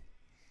later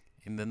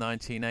in the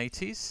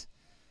 1980s.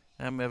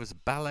 There was a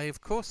ballet, of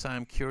course, I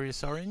Am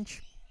Curious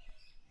Orange.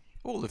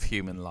 All of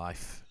human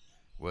life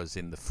was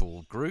in the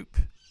Fool group.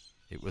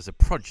 It was a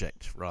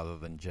project rather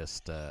than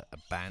just a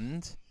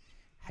band.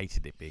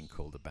 Hated it being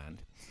called a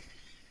band.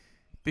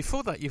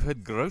 Before that, you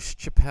heard Grosse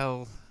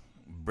Chapelle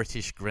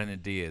British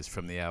Grenadiers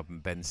from the album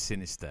Ben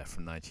Sinister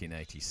from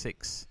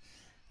 1986.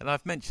 And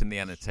I've mentioned the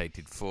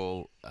Annotated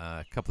Fall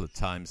a couple of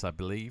times, I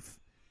believe,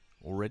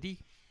 already.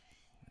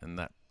 And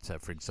that,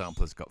 for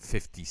example, has got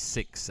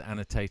 56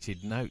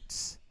 annotated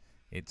notes.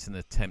 It's an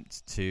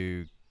attempt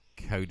to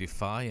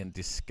codify and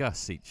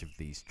discuss each of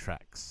these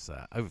tracks,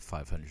 over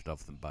 500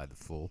 of them by the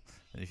Fall.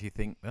 And if you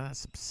think, well,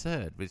 that's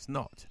absurd, but it's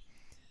not,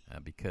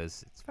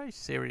 because it's a very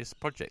serious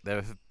project.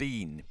 There have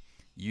been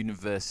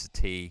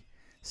university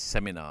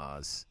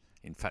seminars,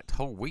 in fact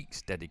whole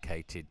weeks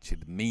dedicated to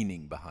the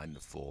meaning behind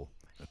the Fall.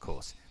 Of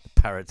course, the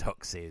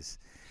paradox is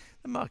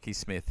that Marquis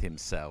Smith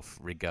himself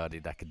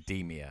regarded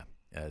academia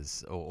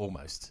as, or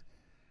almost,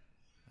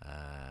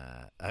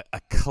 a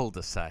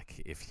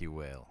cul-de-sac, if you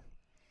will.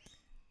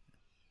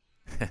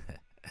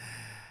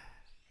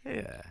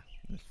 Yeah,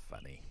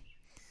 funny.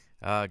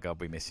 Ah, God,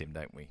 we miss him,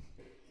 don't we?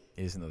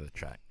 Here's another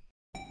track.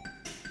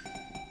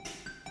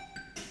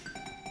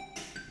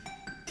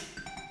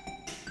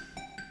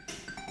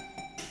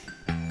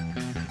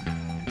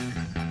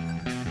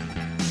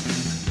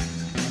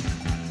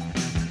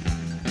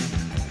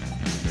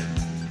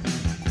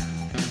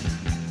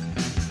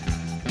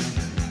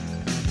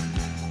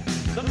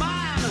 The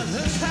man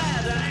whose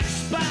head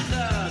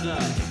expanded.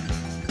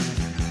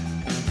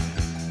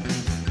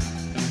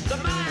 The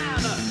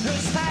man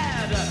whose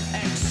head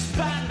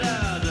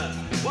expanded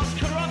was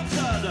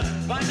corrupted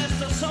by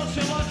Mr.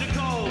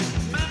 Sociological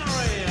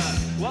memory.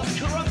 Was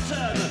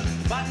corrupted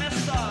by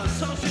Mr.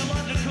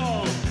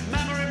 Sociological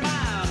memory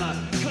man.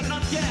 Could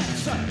not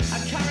get a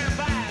carrier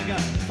bag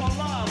for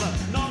love,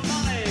 no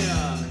money.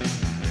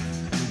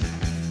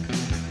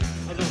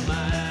 The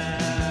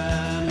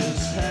man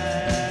whose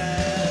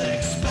head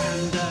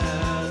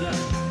expanded.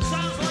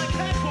 Sounds like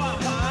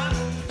hiccup, huh?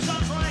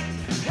 Sounds like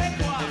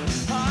hiccup,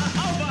 huh?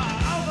 Over.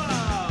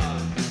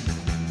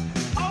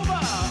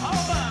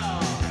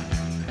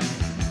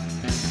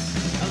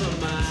 The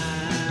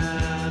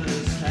man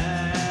whose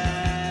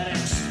head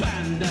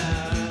expanded.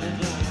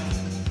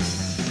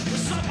 The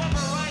soap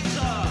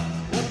operator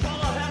will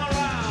follow him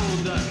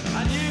around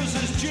and use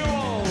his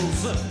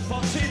jewels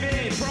for TV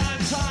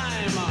prime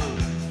time.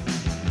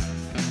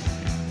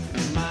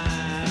 The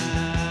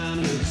man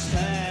whose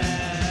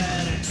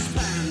head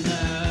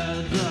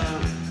expanded.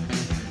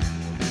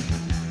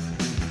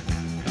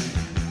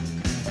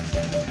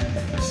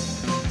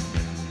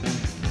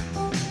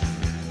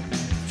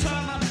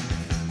 Turn that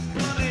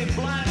bloody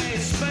blanky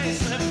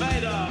space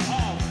invader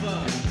off.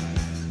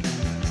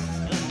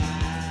 The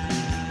man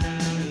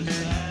whose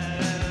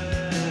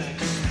head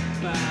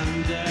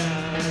expanded.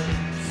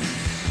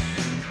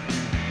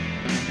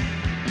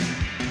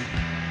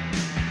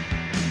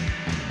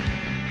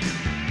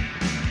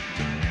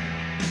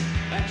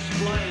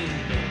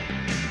 Explained.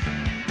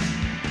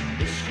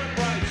 The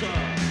scriptwriter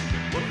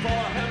would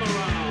follow him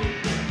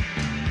around.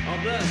 Of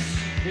this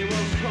he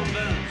was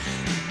convinced.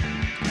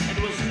 It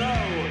was no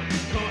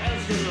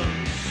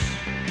coincidence.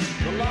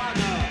 The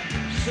lager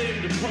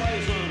seemed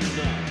poisoned.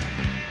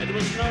 It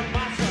was no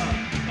matter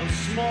of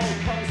small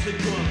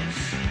consequence.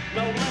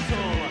 No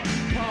little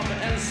pub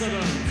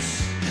incidents.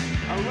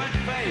 A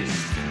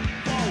red-faced,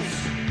 false,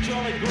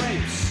 jolly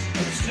grapes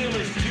would steal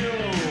his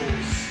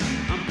jewels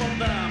and put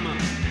them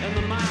in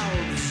the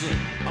mouths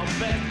of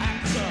big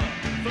actor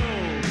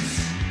fools.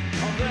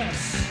 Of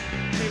this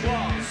he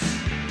was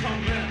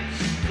convinced.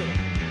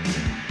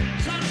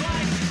 Sounds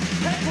like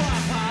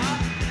hip-hop, huh?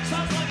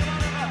 Sounds like a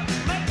lot of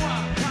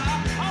hip-hop, huh?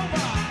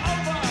 Over.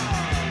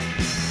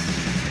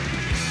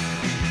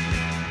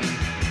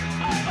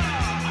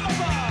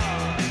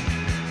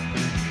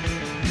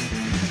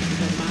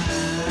 The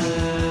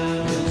man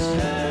whose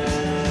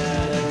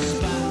head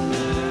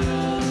expanded.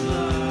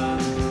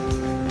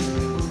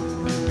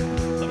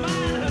 The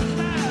man whose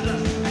head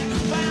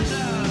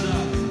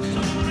expanded.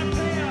 Someone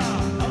appear,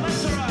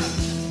 illiterate,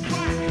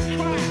 quack,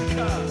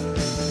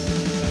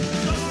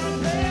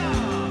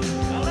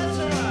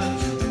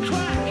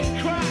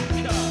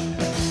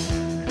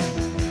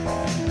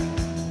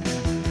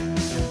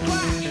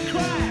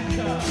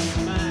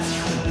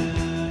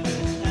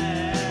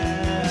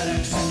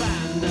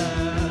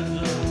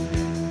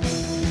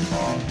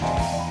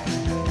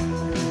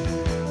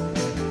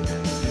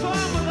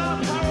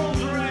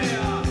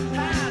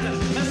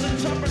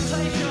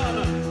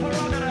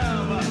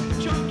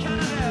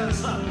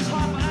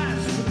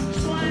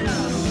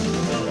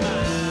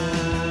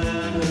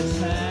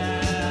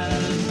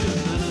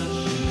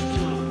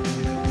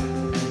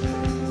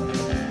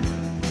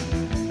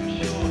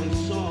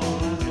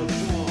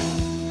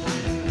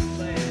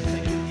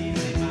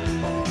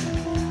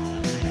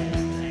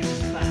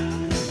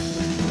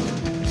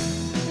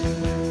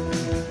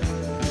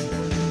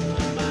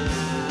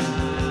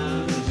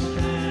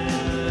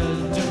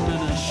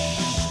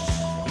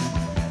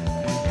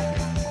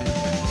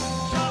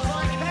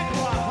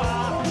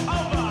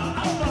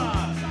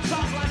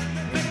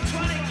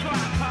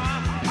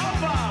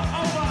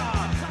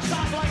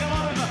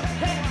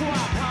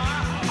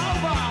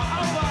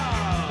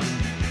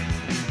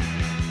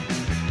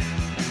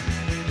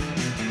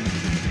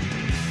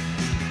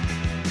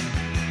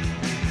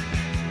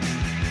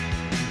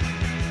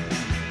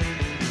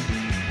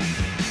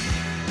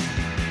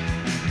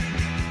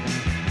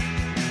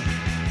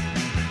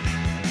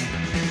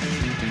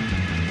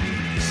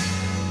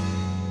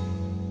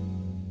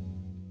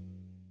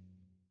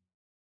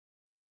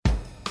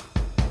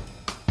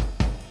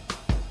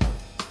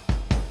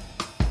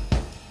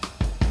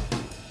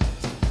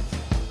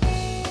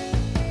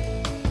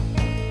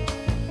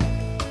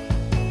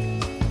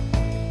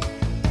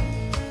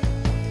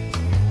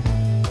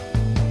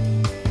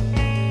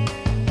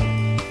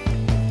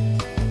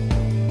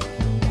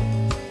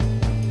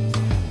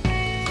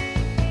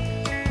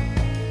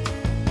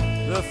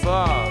 the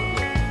fog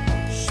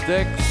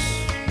sticks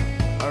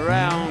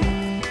around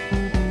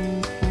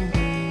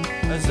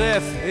as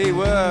if he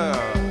were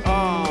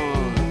on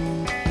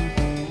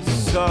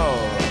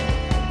tour.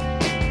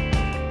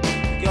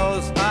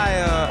 Goes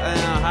higher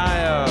and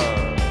higher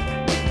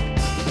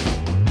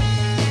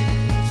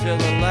till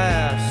the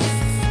last.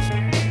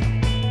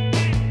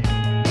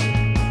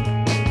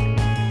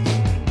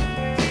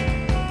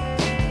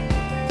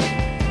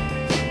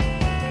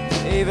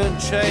 Even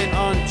chain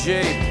on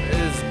Jeep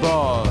is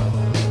bored.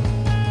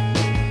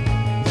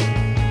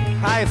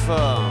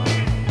 Haifa,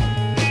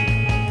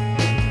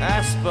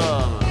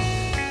 Aspen,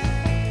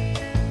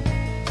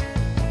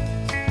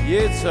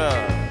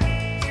 Utah,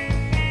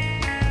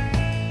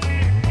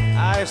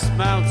 Ice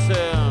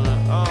Mountain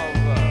of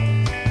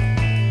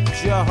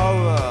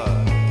Jehovah.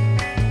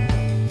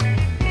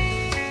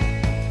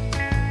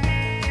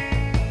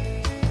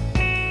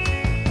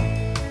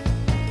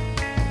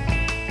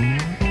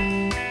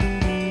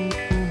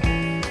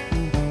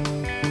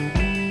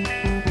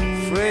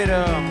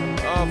 Freedom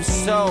of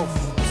self-sounds.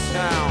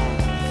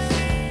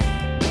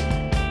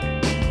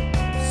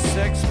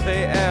 6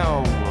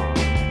 p.m.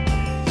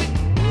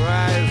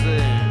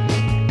 Rising.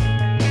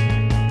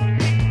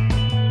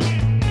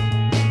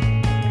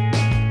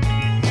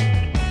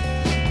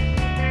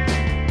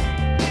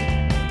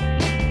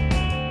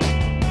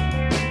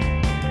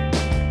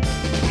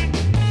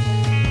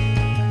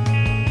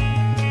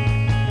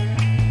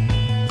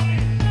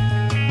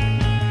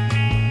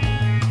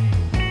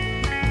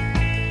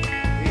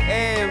 He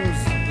aims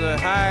the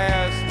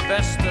highest,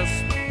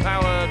 bestest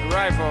powered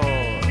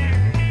rifle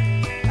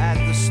at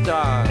the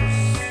stars.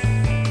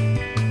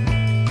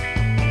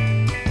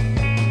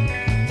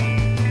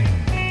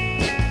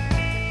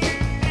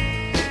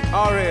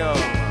 Orion.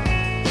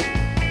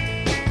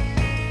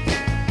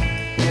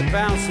 It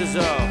bounces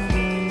off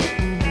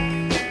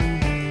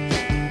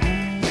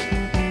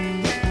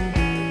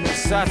the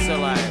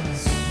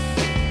satellites.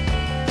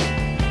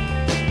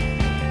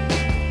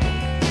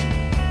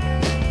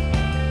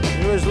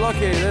 He was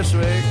lucky this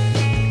week.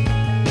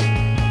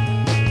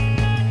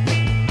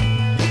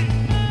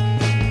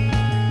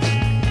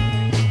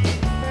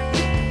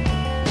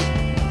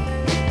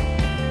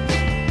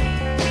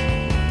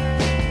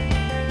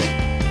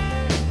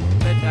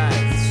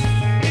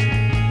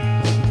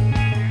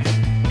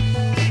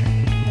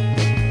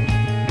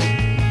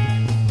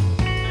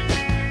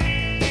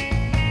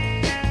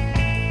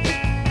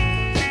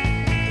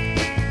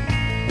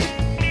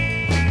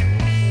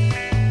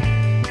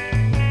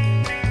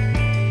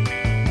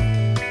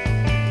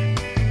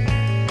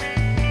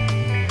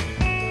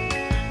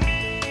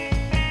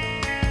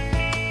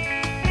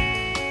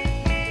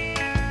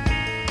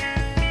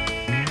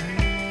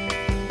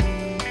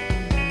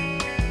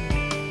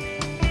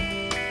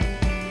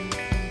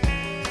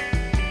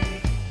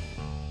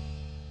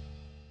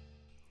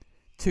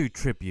 Two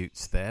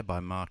tributes there by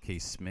Marquis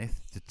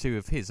Smith to two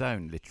of his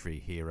own literary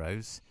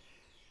heroes.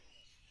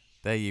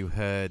 There you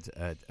heard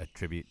a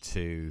tribute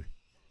to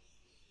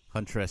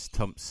Hunter S.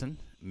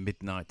 Thompson,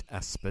 Midnight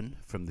Aspen,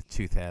 from the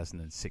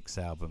 2006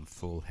 album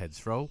Full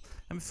Heads Roll.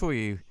 And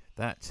before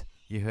that,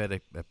 you heard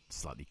a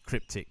slightly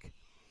cryptic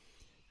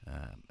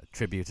a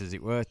tribute, as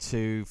it were,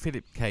 to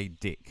Philip K.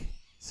 Dick,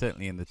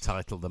 certainly in the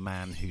title, The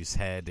Man Whose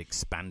Head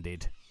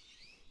Expanded,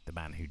 The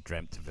Man Who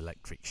Dreamt of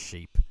Electric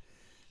Sheep.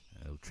 A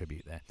little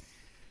tribute there.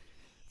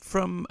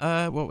 From,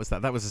 what was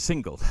that? That was a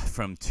single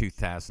from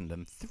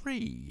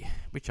 2003,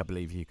 which I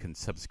believe you can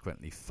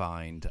subsequently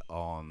find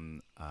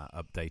on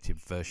updated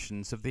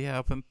versions of the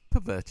album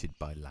Perverted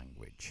by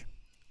Language.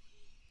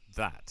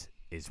 That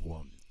is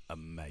one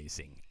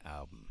amazing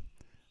album.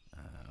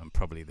 I'm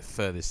probably the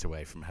furthest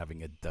away from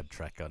having a dud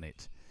track on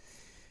it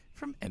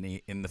from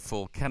any in the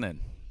Fall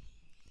canon.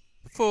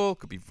 The Fall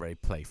could be very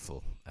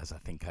playful, as I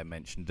think I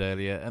mentioned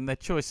earlier, and their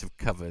choice of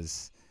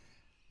covers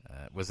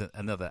was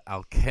another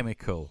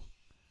alchemical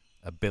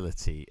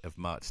ability of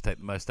Mark to take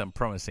the most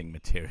unpromising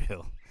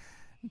material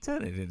and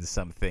turn it into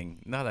something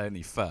not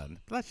only fun,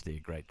 but actually a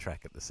great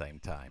track at the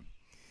same time.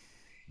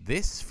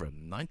 This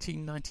from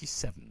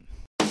 1997.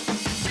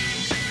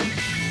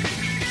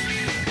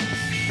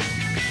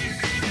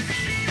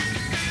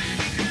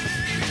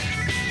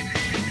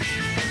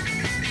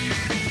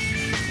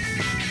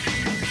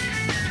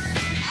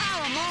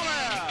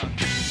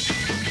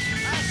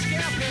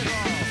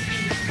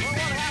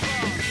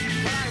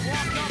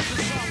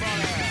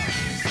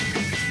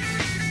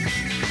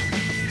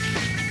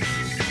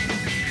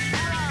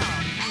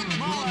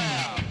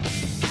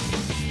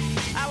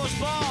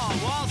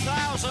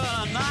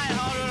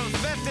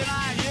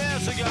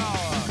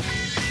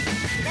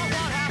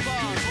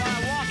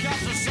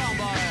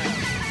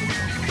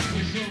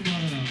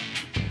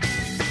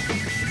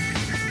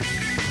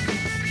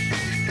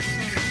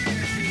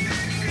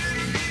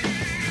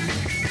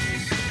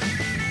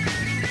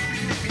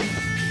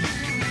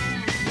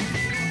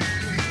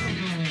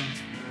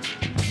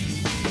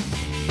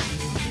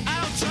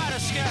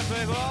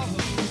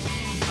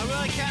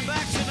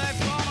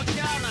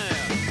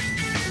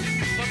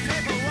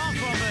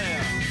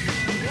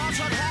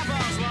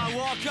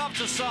 up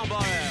to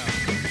somebody.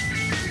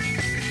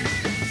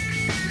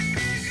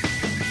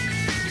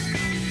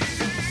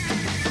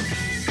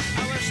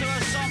 I wish there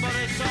was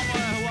somebody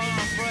somewhere who wasn't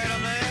afraid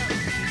of me.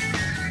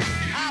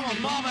 I'm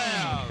a mommy.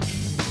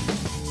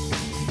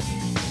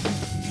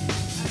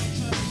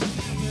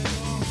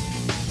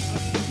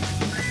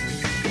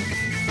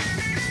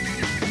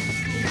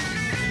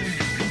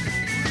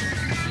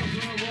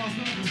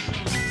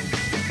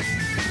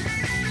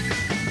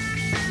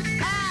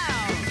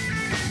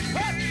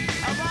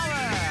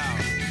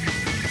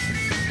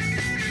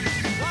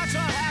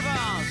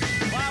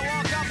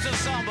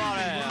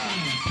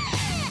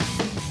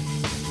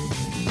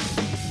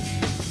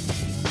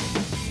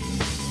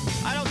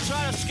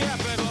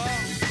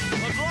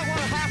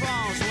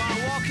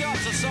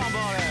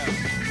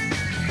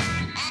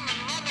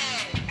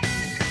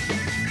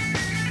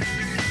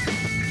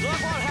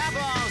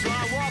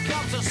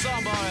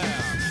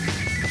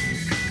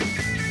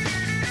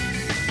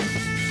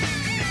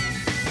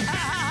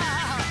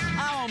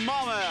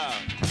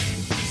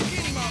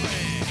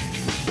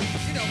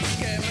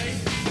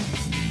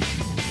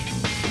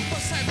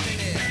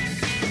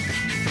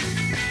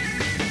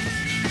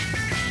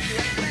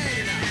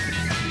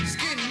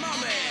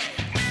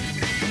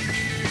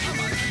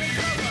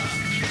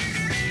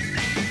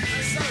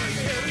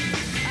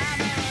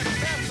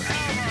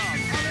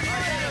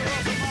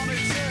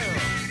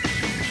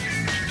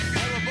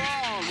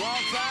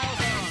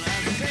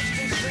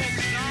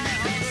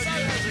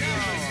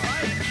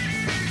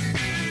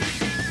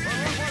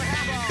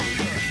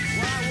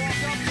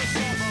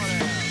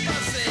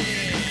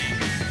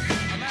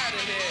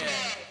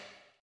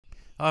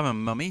 I'm a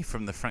Mummy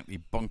from the frankly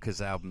bonkers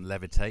album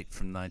Levitate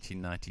from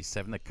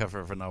 1997, a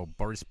cover of an old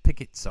Boris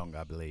Pickett song,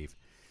 I believe.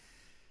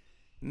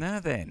 Now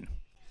then,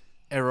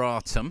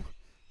 Erratum.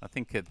 I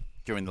think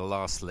during the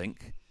last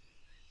link,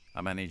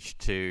 I managed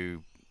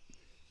to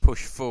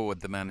push forward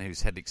the man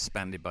whose head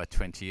expanded by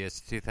 20 years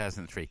to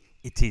 2003.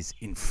 It is,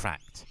 in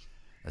fact,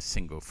 a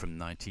single from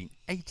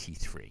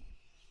 1983.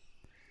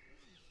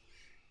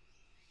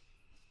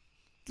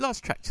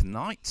 Last track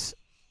tonight.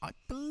 I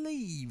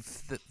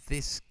believe that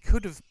this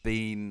could have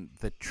been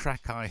the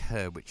track I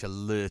heard which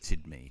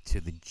alerted me to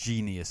the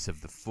genius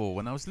of the Four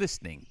when I was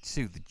listening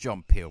to the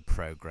John Peel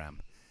programme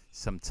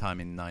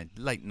sometime in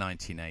late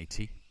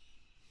 1980.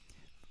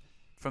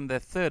 From their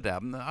third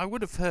album, I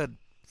would have heard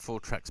 4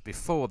 tracks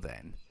before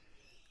then,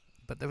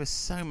 but there was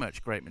so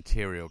much great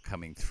material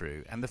coming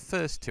through. And the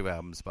first 2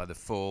 albums by the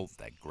Four,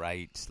 they're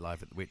great,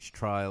 Live at the Witch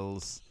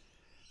Trials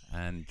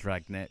and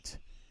Dragnet.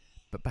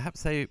 But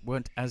perhaps they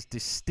weren't as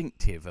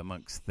distinctive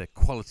amongst the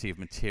quality of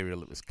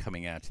material that was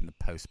coming out in the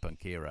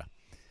post-punk era.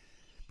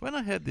 But when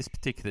I heard this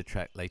particular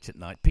track late at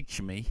night,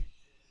 picture me,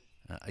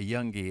 a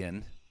young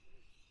Ian,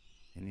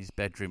 in his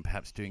bedroom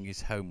perhaps doing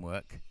his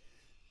homework,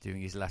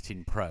 doing his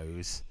Latin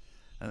prose,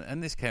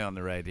 and this came on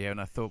the radio,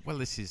 and I thought, well,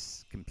 this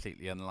is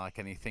completely unlike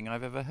anything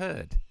I've ever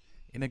heard.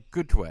 In a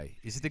good way.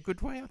 Is it a good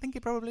way? I think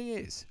it probably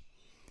is.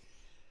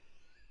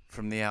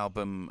 From the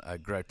album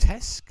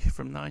Grotesque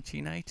from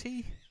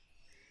 1980...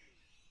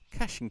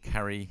 Cash and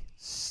Carry,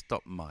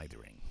 Stop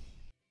Midering.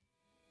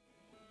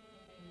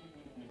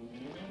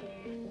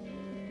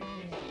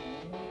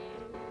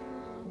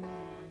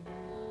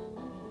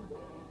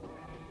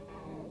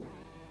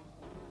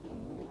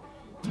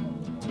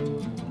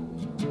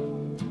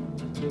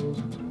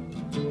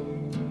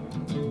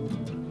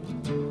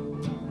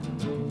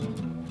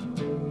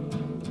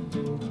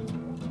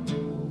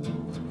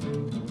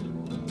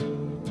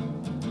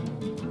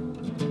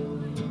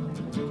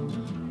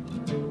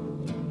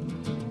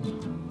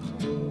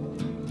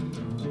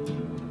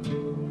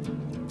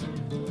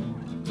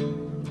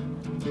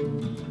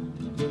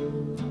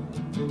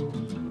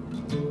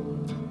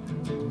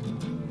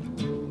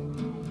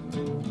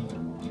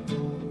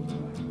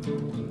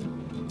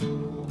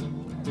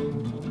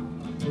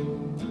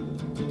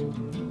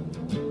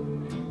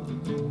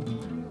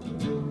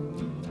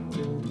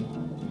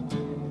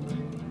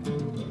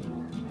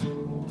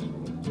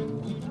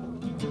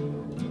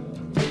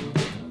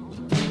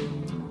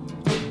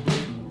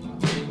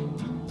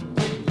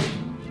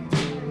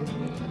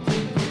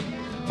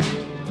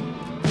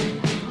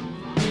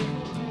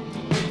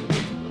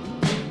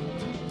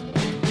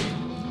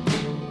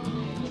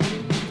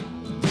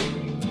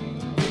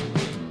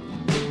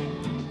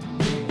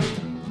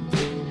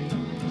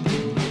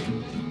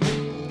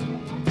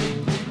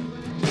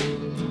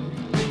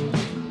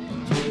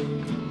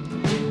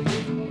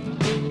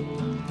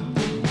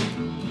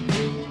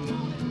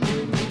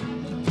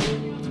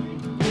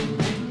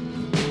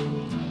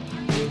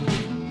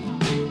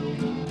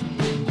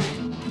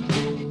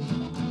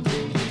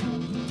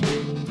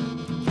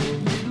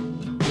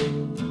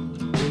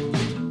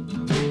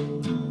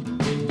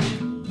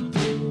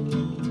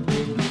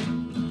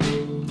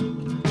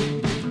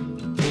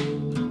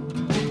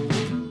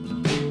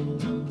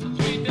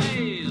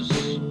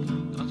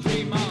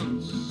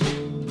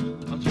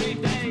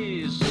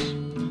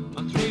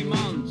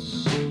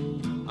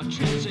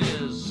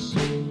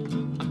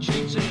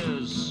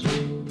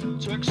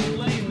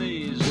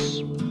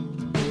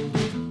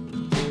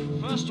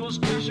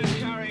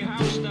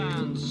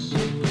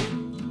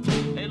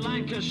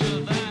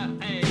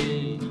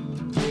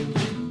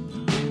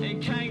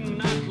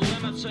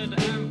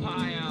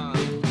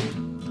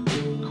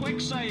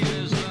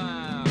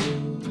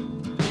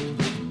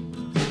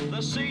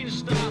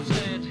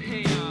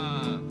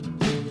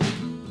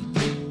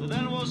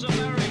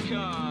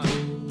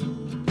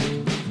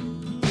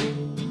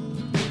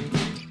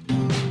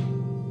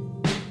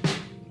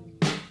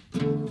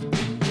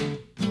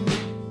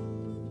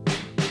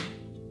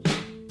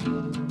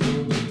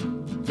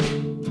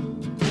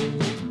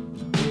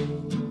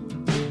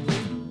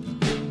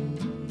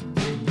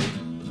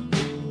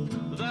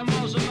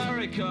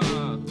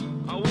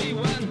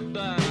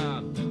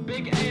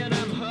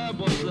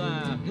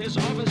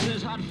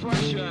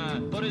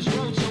 fresher, but his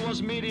rotor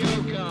was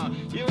mediocre.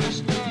 US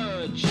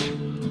dirge,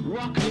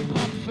 rock and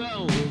pop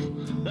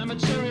filth, their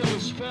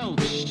materials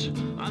filched,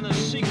 and the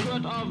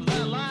secret of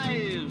their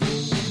lives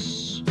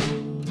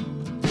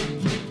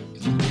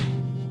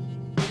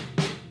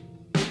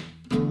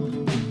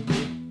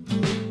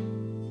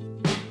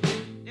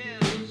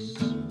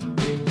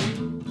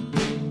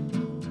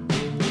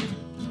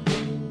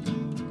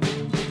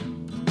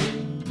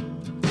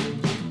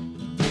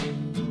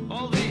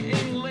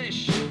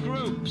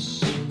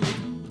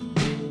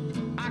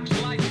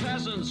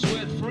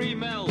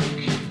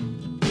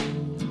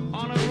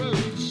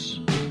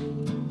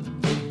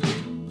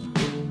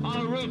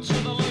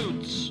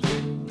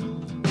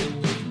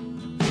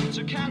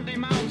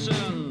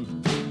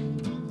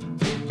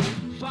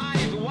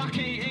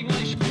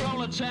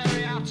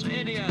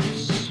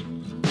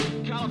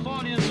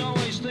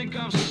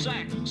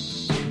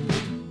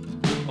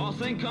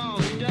think of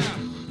death.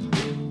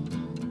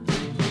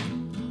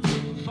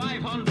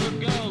 500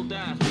 girl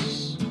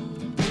deaths.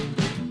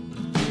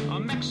 A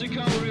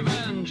Mexico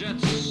revenge,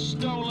 it's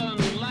stolen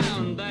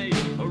land they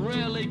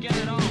really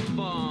get off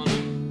on.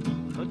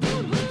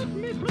 Don't hurt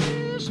me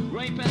please.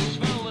 Rapists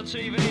fill the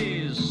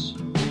TVs.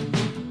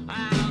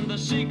 And the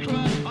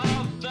secret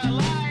of their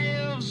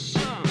lives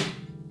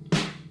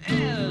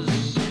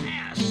is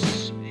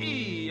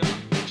S.E.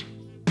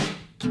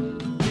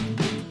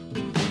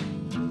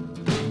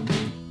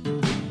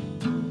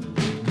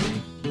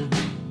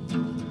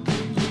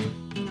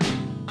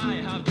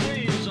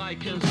 I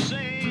can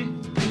see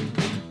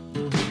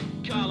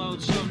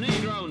carloads of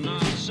Negro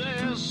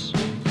Nazis,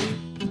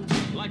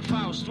 like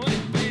Faust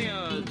with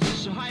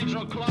beards,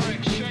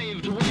 hydrochloric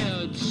shaved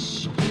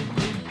weirds.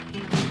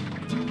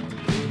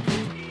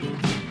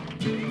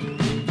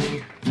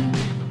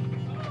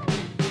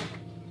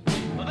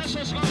 Well, this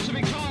was going to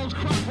be called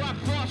Crop Rap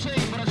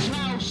 14, but it's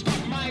now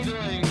Stop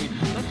Mindering.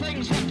 The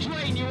things that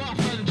drain you off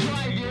and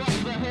drive you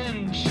off the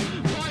hinge.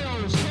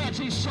 Boils,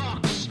 dirty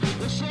socks,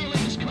 the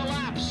ceilings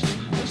collapsed.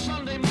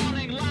 Sunday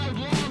morning loud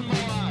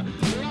lawnmower.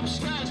 The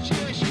upstairs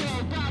Jewish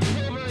girl bad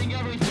hovering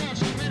every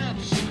 30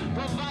 minutes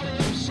from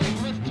Valium sick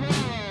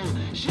withdrawal.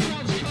 She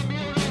wants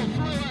communal,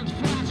 fluent,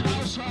 flat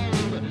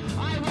household.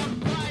 I want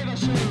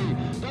privacy.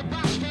 The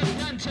bastard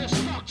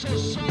dentist,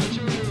 doctor's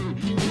surgery.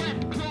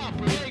 Get clop,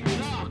 ring,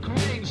 knock,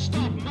 ring,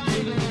 stop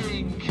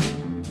mindering.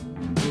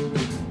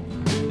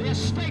 The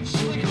estates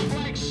stick up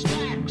like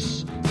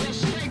stacks. The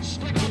estates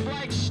stick up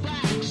like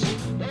stacks.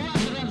 The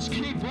residents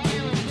keep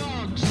wild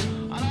dogs.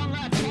 And on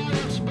that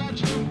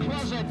bedroom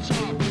closet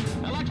top,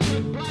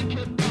 electric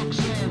blanket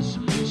boxes,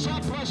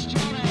 surplus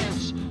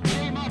Johnnies,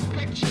 name of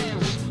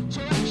pictures, to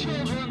the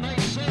children they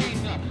sing,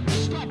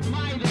 stop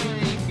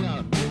mindering.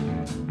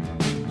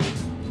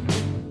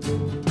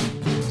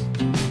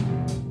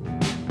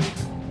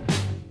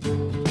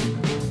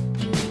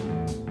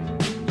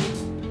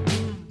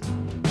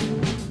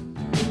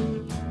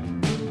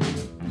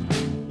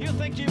 You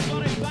think you've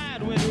got it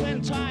bad with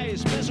thin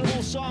ties,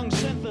 miserable songs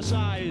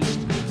synthesized,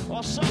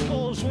 or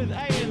suckles with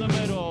A in the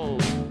middle.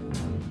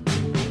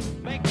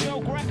 Make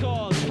joke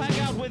records, hang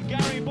out with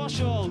Gary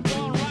Bushell, go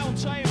on round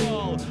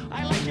table.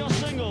 I like your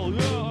single,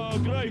 yeah,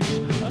 great.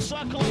 A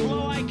circle of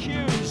low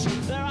IQs,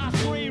 there are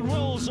 3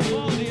 rules of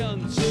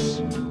audience.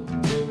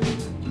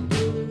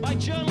 My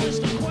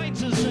journalist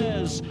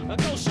acquaintances, I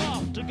go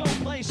soft, I go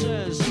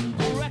places,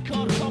 on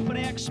record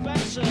company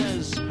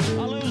expenses.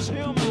 I lose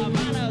humor,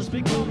 manners,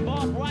 become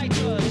bored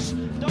writers,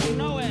 don't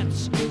know it.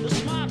 The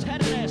smart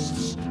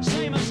hedonists,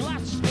 same as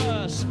last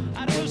verse,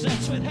 and use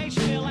it with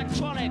HP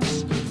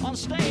electronics. On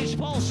stage,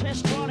 pulse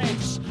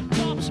histronics,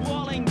 cops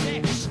mauling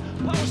dicks,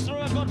 pose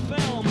through a good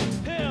film.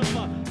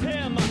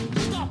 Him,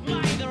 stop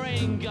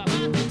mindering.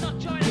 Man does not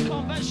join a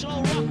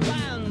conventional rock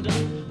band.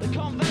 The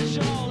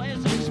conventional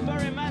is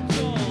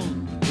experimental.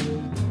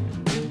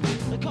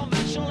 The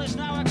conventional is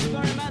now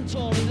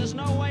experimental. It is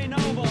no way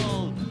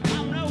noble.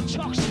 I'm no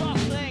chalk stock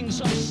thing,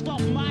 so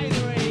stop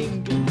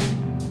mindering.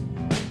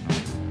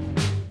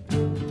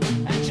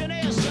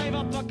 Engineers save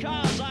up for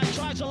cars. I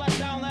try to let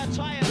down their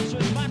tires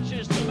with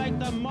matches to make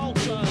them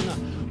molten.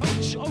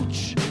 Ouch,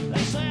 ouch.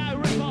 They say I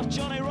rip off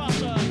Johnny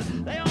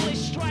Rotten. They only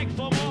strike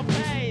for more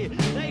pay.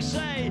 They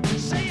say,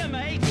 see you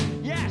mate,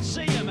 yeah,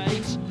 see you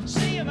mate.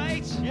 See you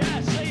mate,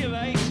 yeah, see you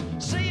mate.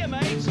 See you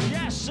mate,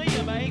 yeah, see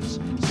you mate.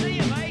 See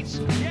you mate,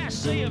 yeah,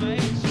 see you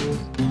mate.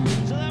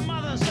 To their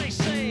mothers they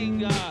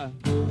sing,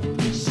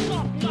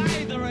 stop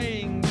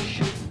mithering.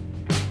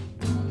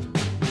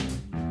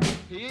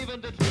 He even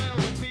did fail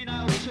the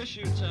penile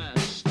tissue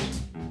test.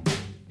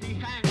 He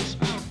hangs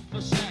out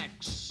for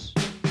sex.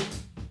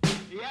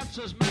 He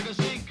enters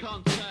magazine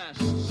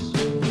contests.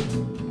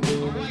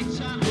 A white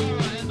tan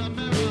horror in the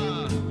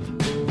mirror.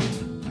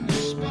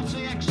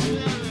 Spotty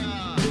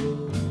exterior.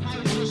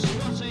 How's a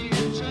spotty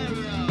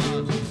interior?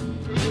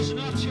 He is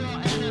not your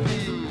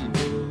enemy.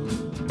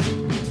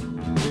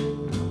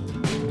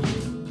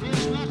 He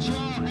is not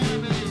your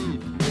enemy.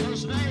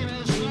 His name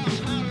is not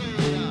Harry.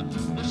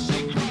 The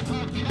secret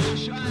of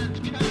cash and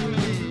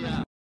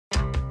carry.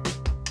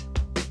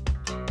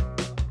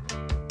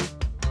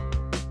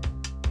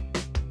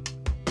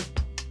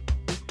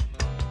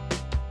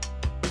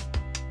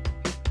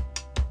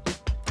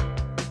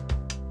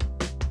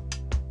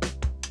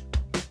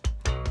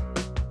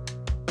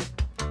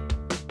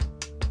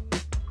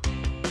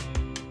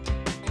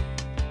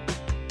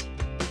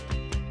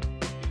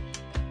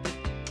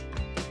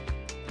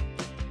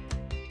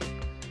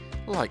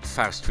 Like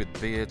Faust with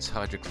Beards,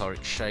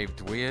 Hydrochloric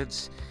Shaved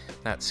Weirds.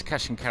 That's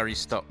Cash and Carry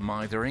Stop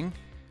Mithering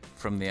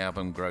from the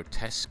album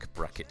Grotesque,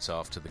 brackets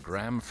After the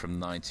Gram, from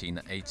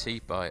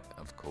 1980 by,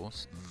 of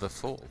course, The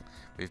Fall.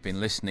 We've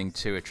been listening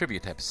to a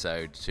tribute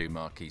episode to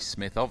Marquis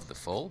Smith of The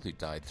Fall, who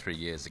died 3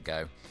 years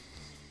ago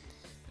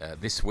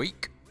this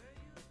week.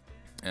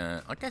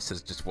 I guess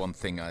there's just one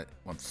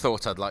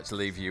thought I'd like to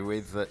leave you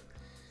with, that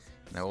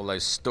all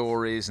those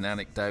stories and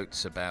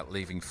anecdotes about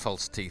leaving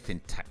false teeth in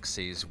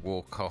taxis,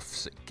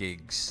 walk-offs at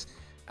gigs,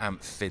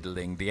 amp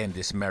fiddling, the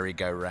endless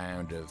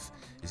merry-go-round of,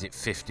 is it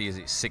 50, is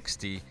it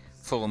 60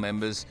 Fall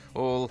members,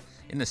 all,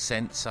 in a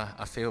sense,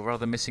 I feel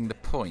rather missing the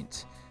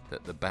point,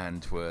 that the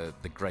band were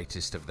the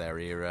greatest of their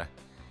era.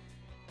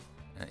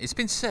 It's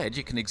been said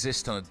you can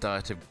exist on a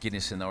diet of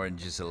Guinness and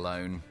oranges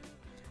alone,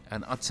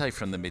 and I'd say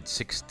from the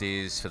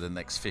mid-60s for the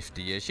next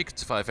 50 years, you could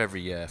survive every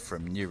year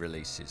from new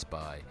releases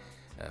by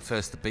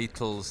first the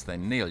Beatles,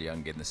 then Neil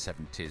Young in the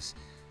 70s,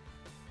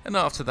 and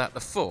after that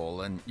The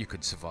Fall, and you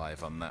could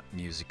survive on that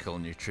musical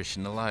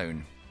nutrition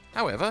alone.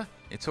 However,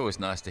 it's always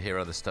nice to hear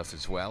other stuff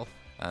as well,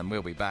 and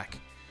we'll be back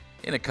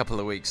in a couple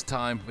of weeks'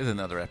 time with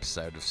another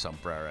episode of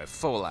Sombrero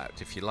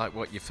Fallout. If you like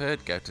what you've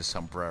heard, go to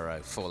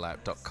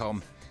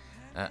sombrerofallout.com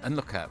and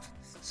look at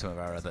some of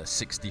our other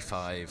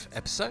 65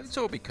 episodes,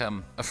 or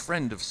become a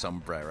friend of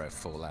Sombrero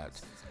Fallout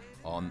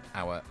on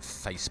our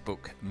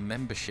Facebook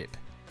membership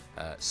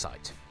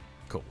site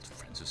called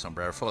Friends of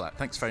Sombrero Fallout.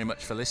 Thanks very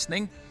much for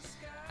listening,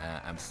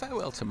 and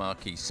farewell to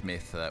Marquis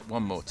Smith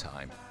one more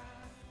time.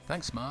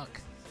 Thanks, Mark.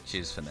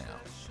 Cheers for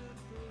now.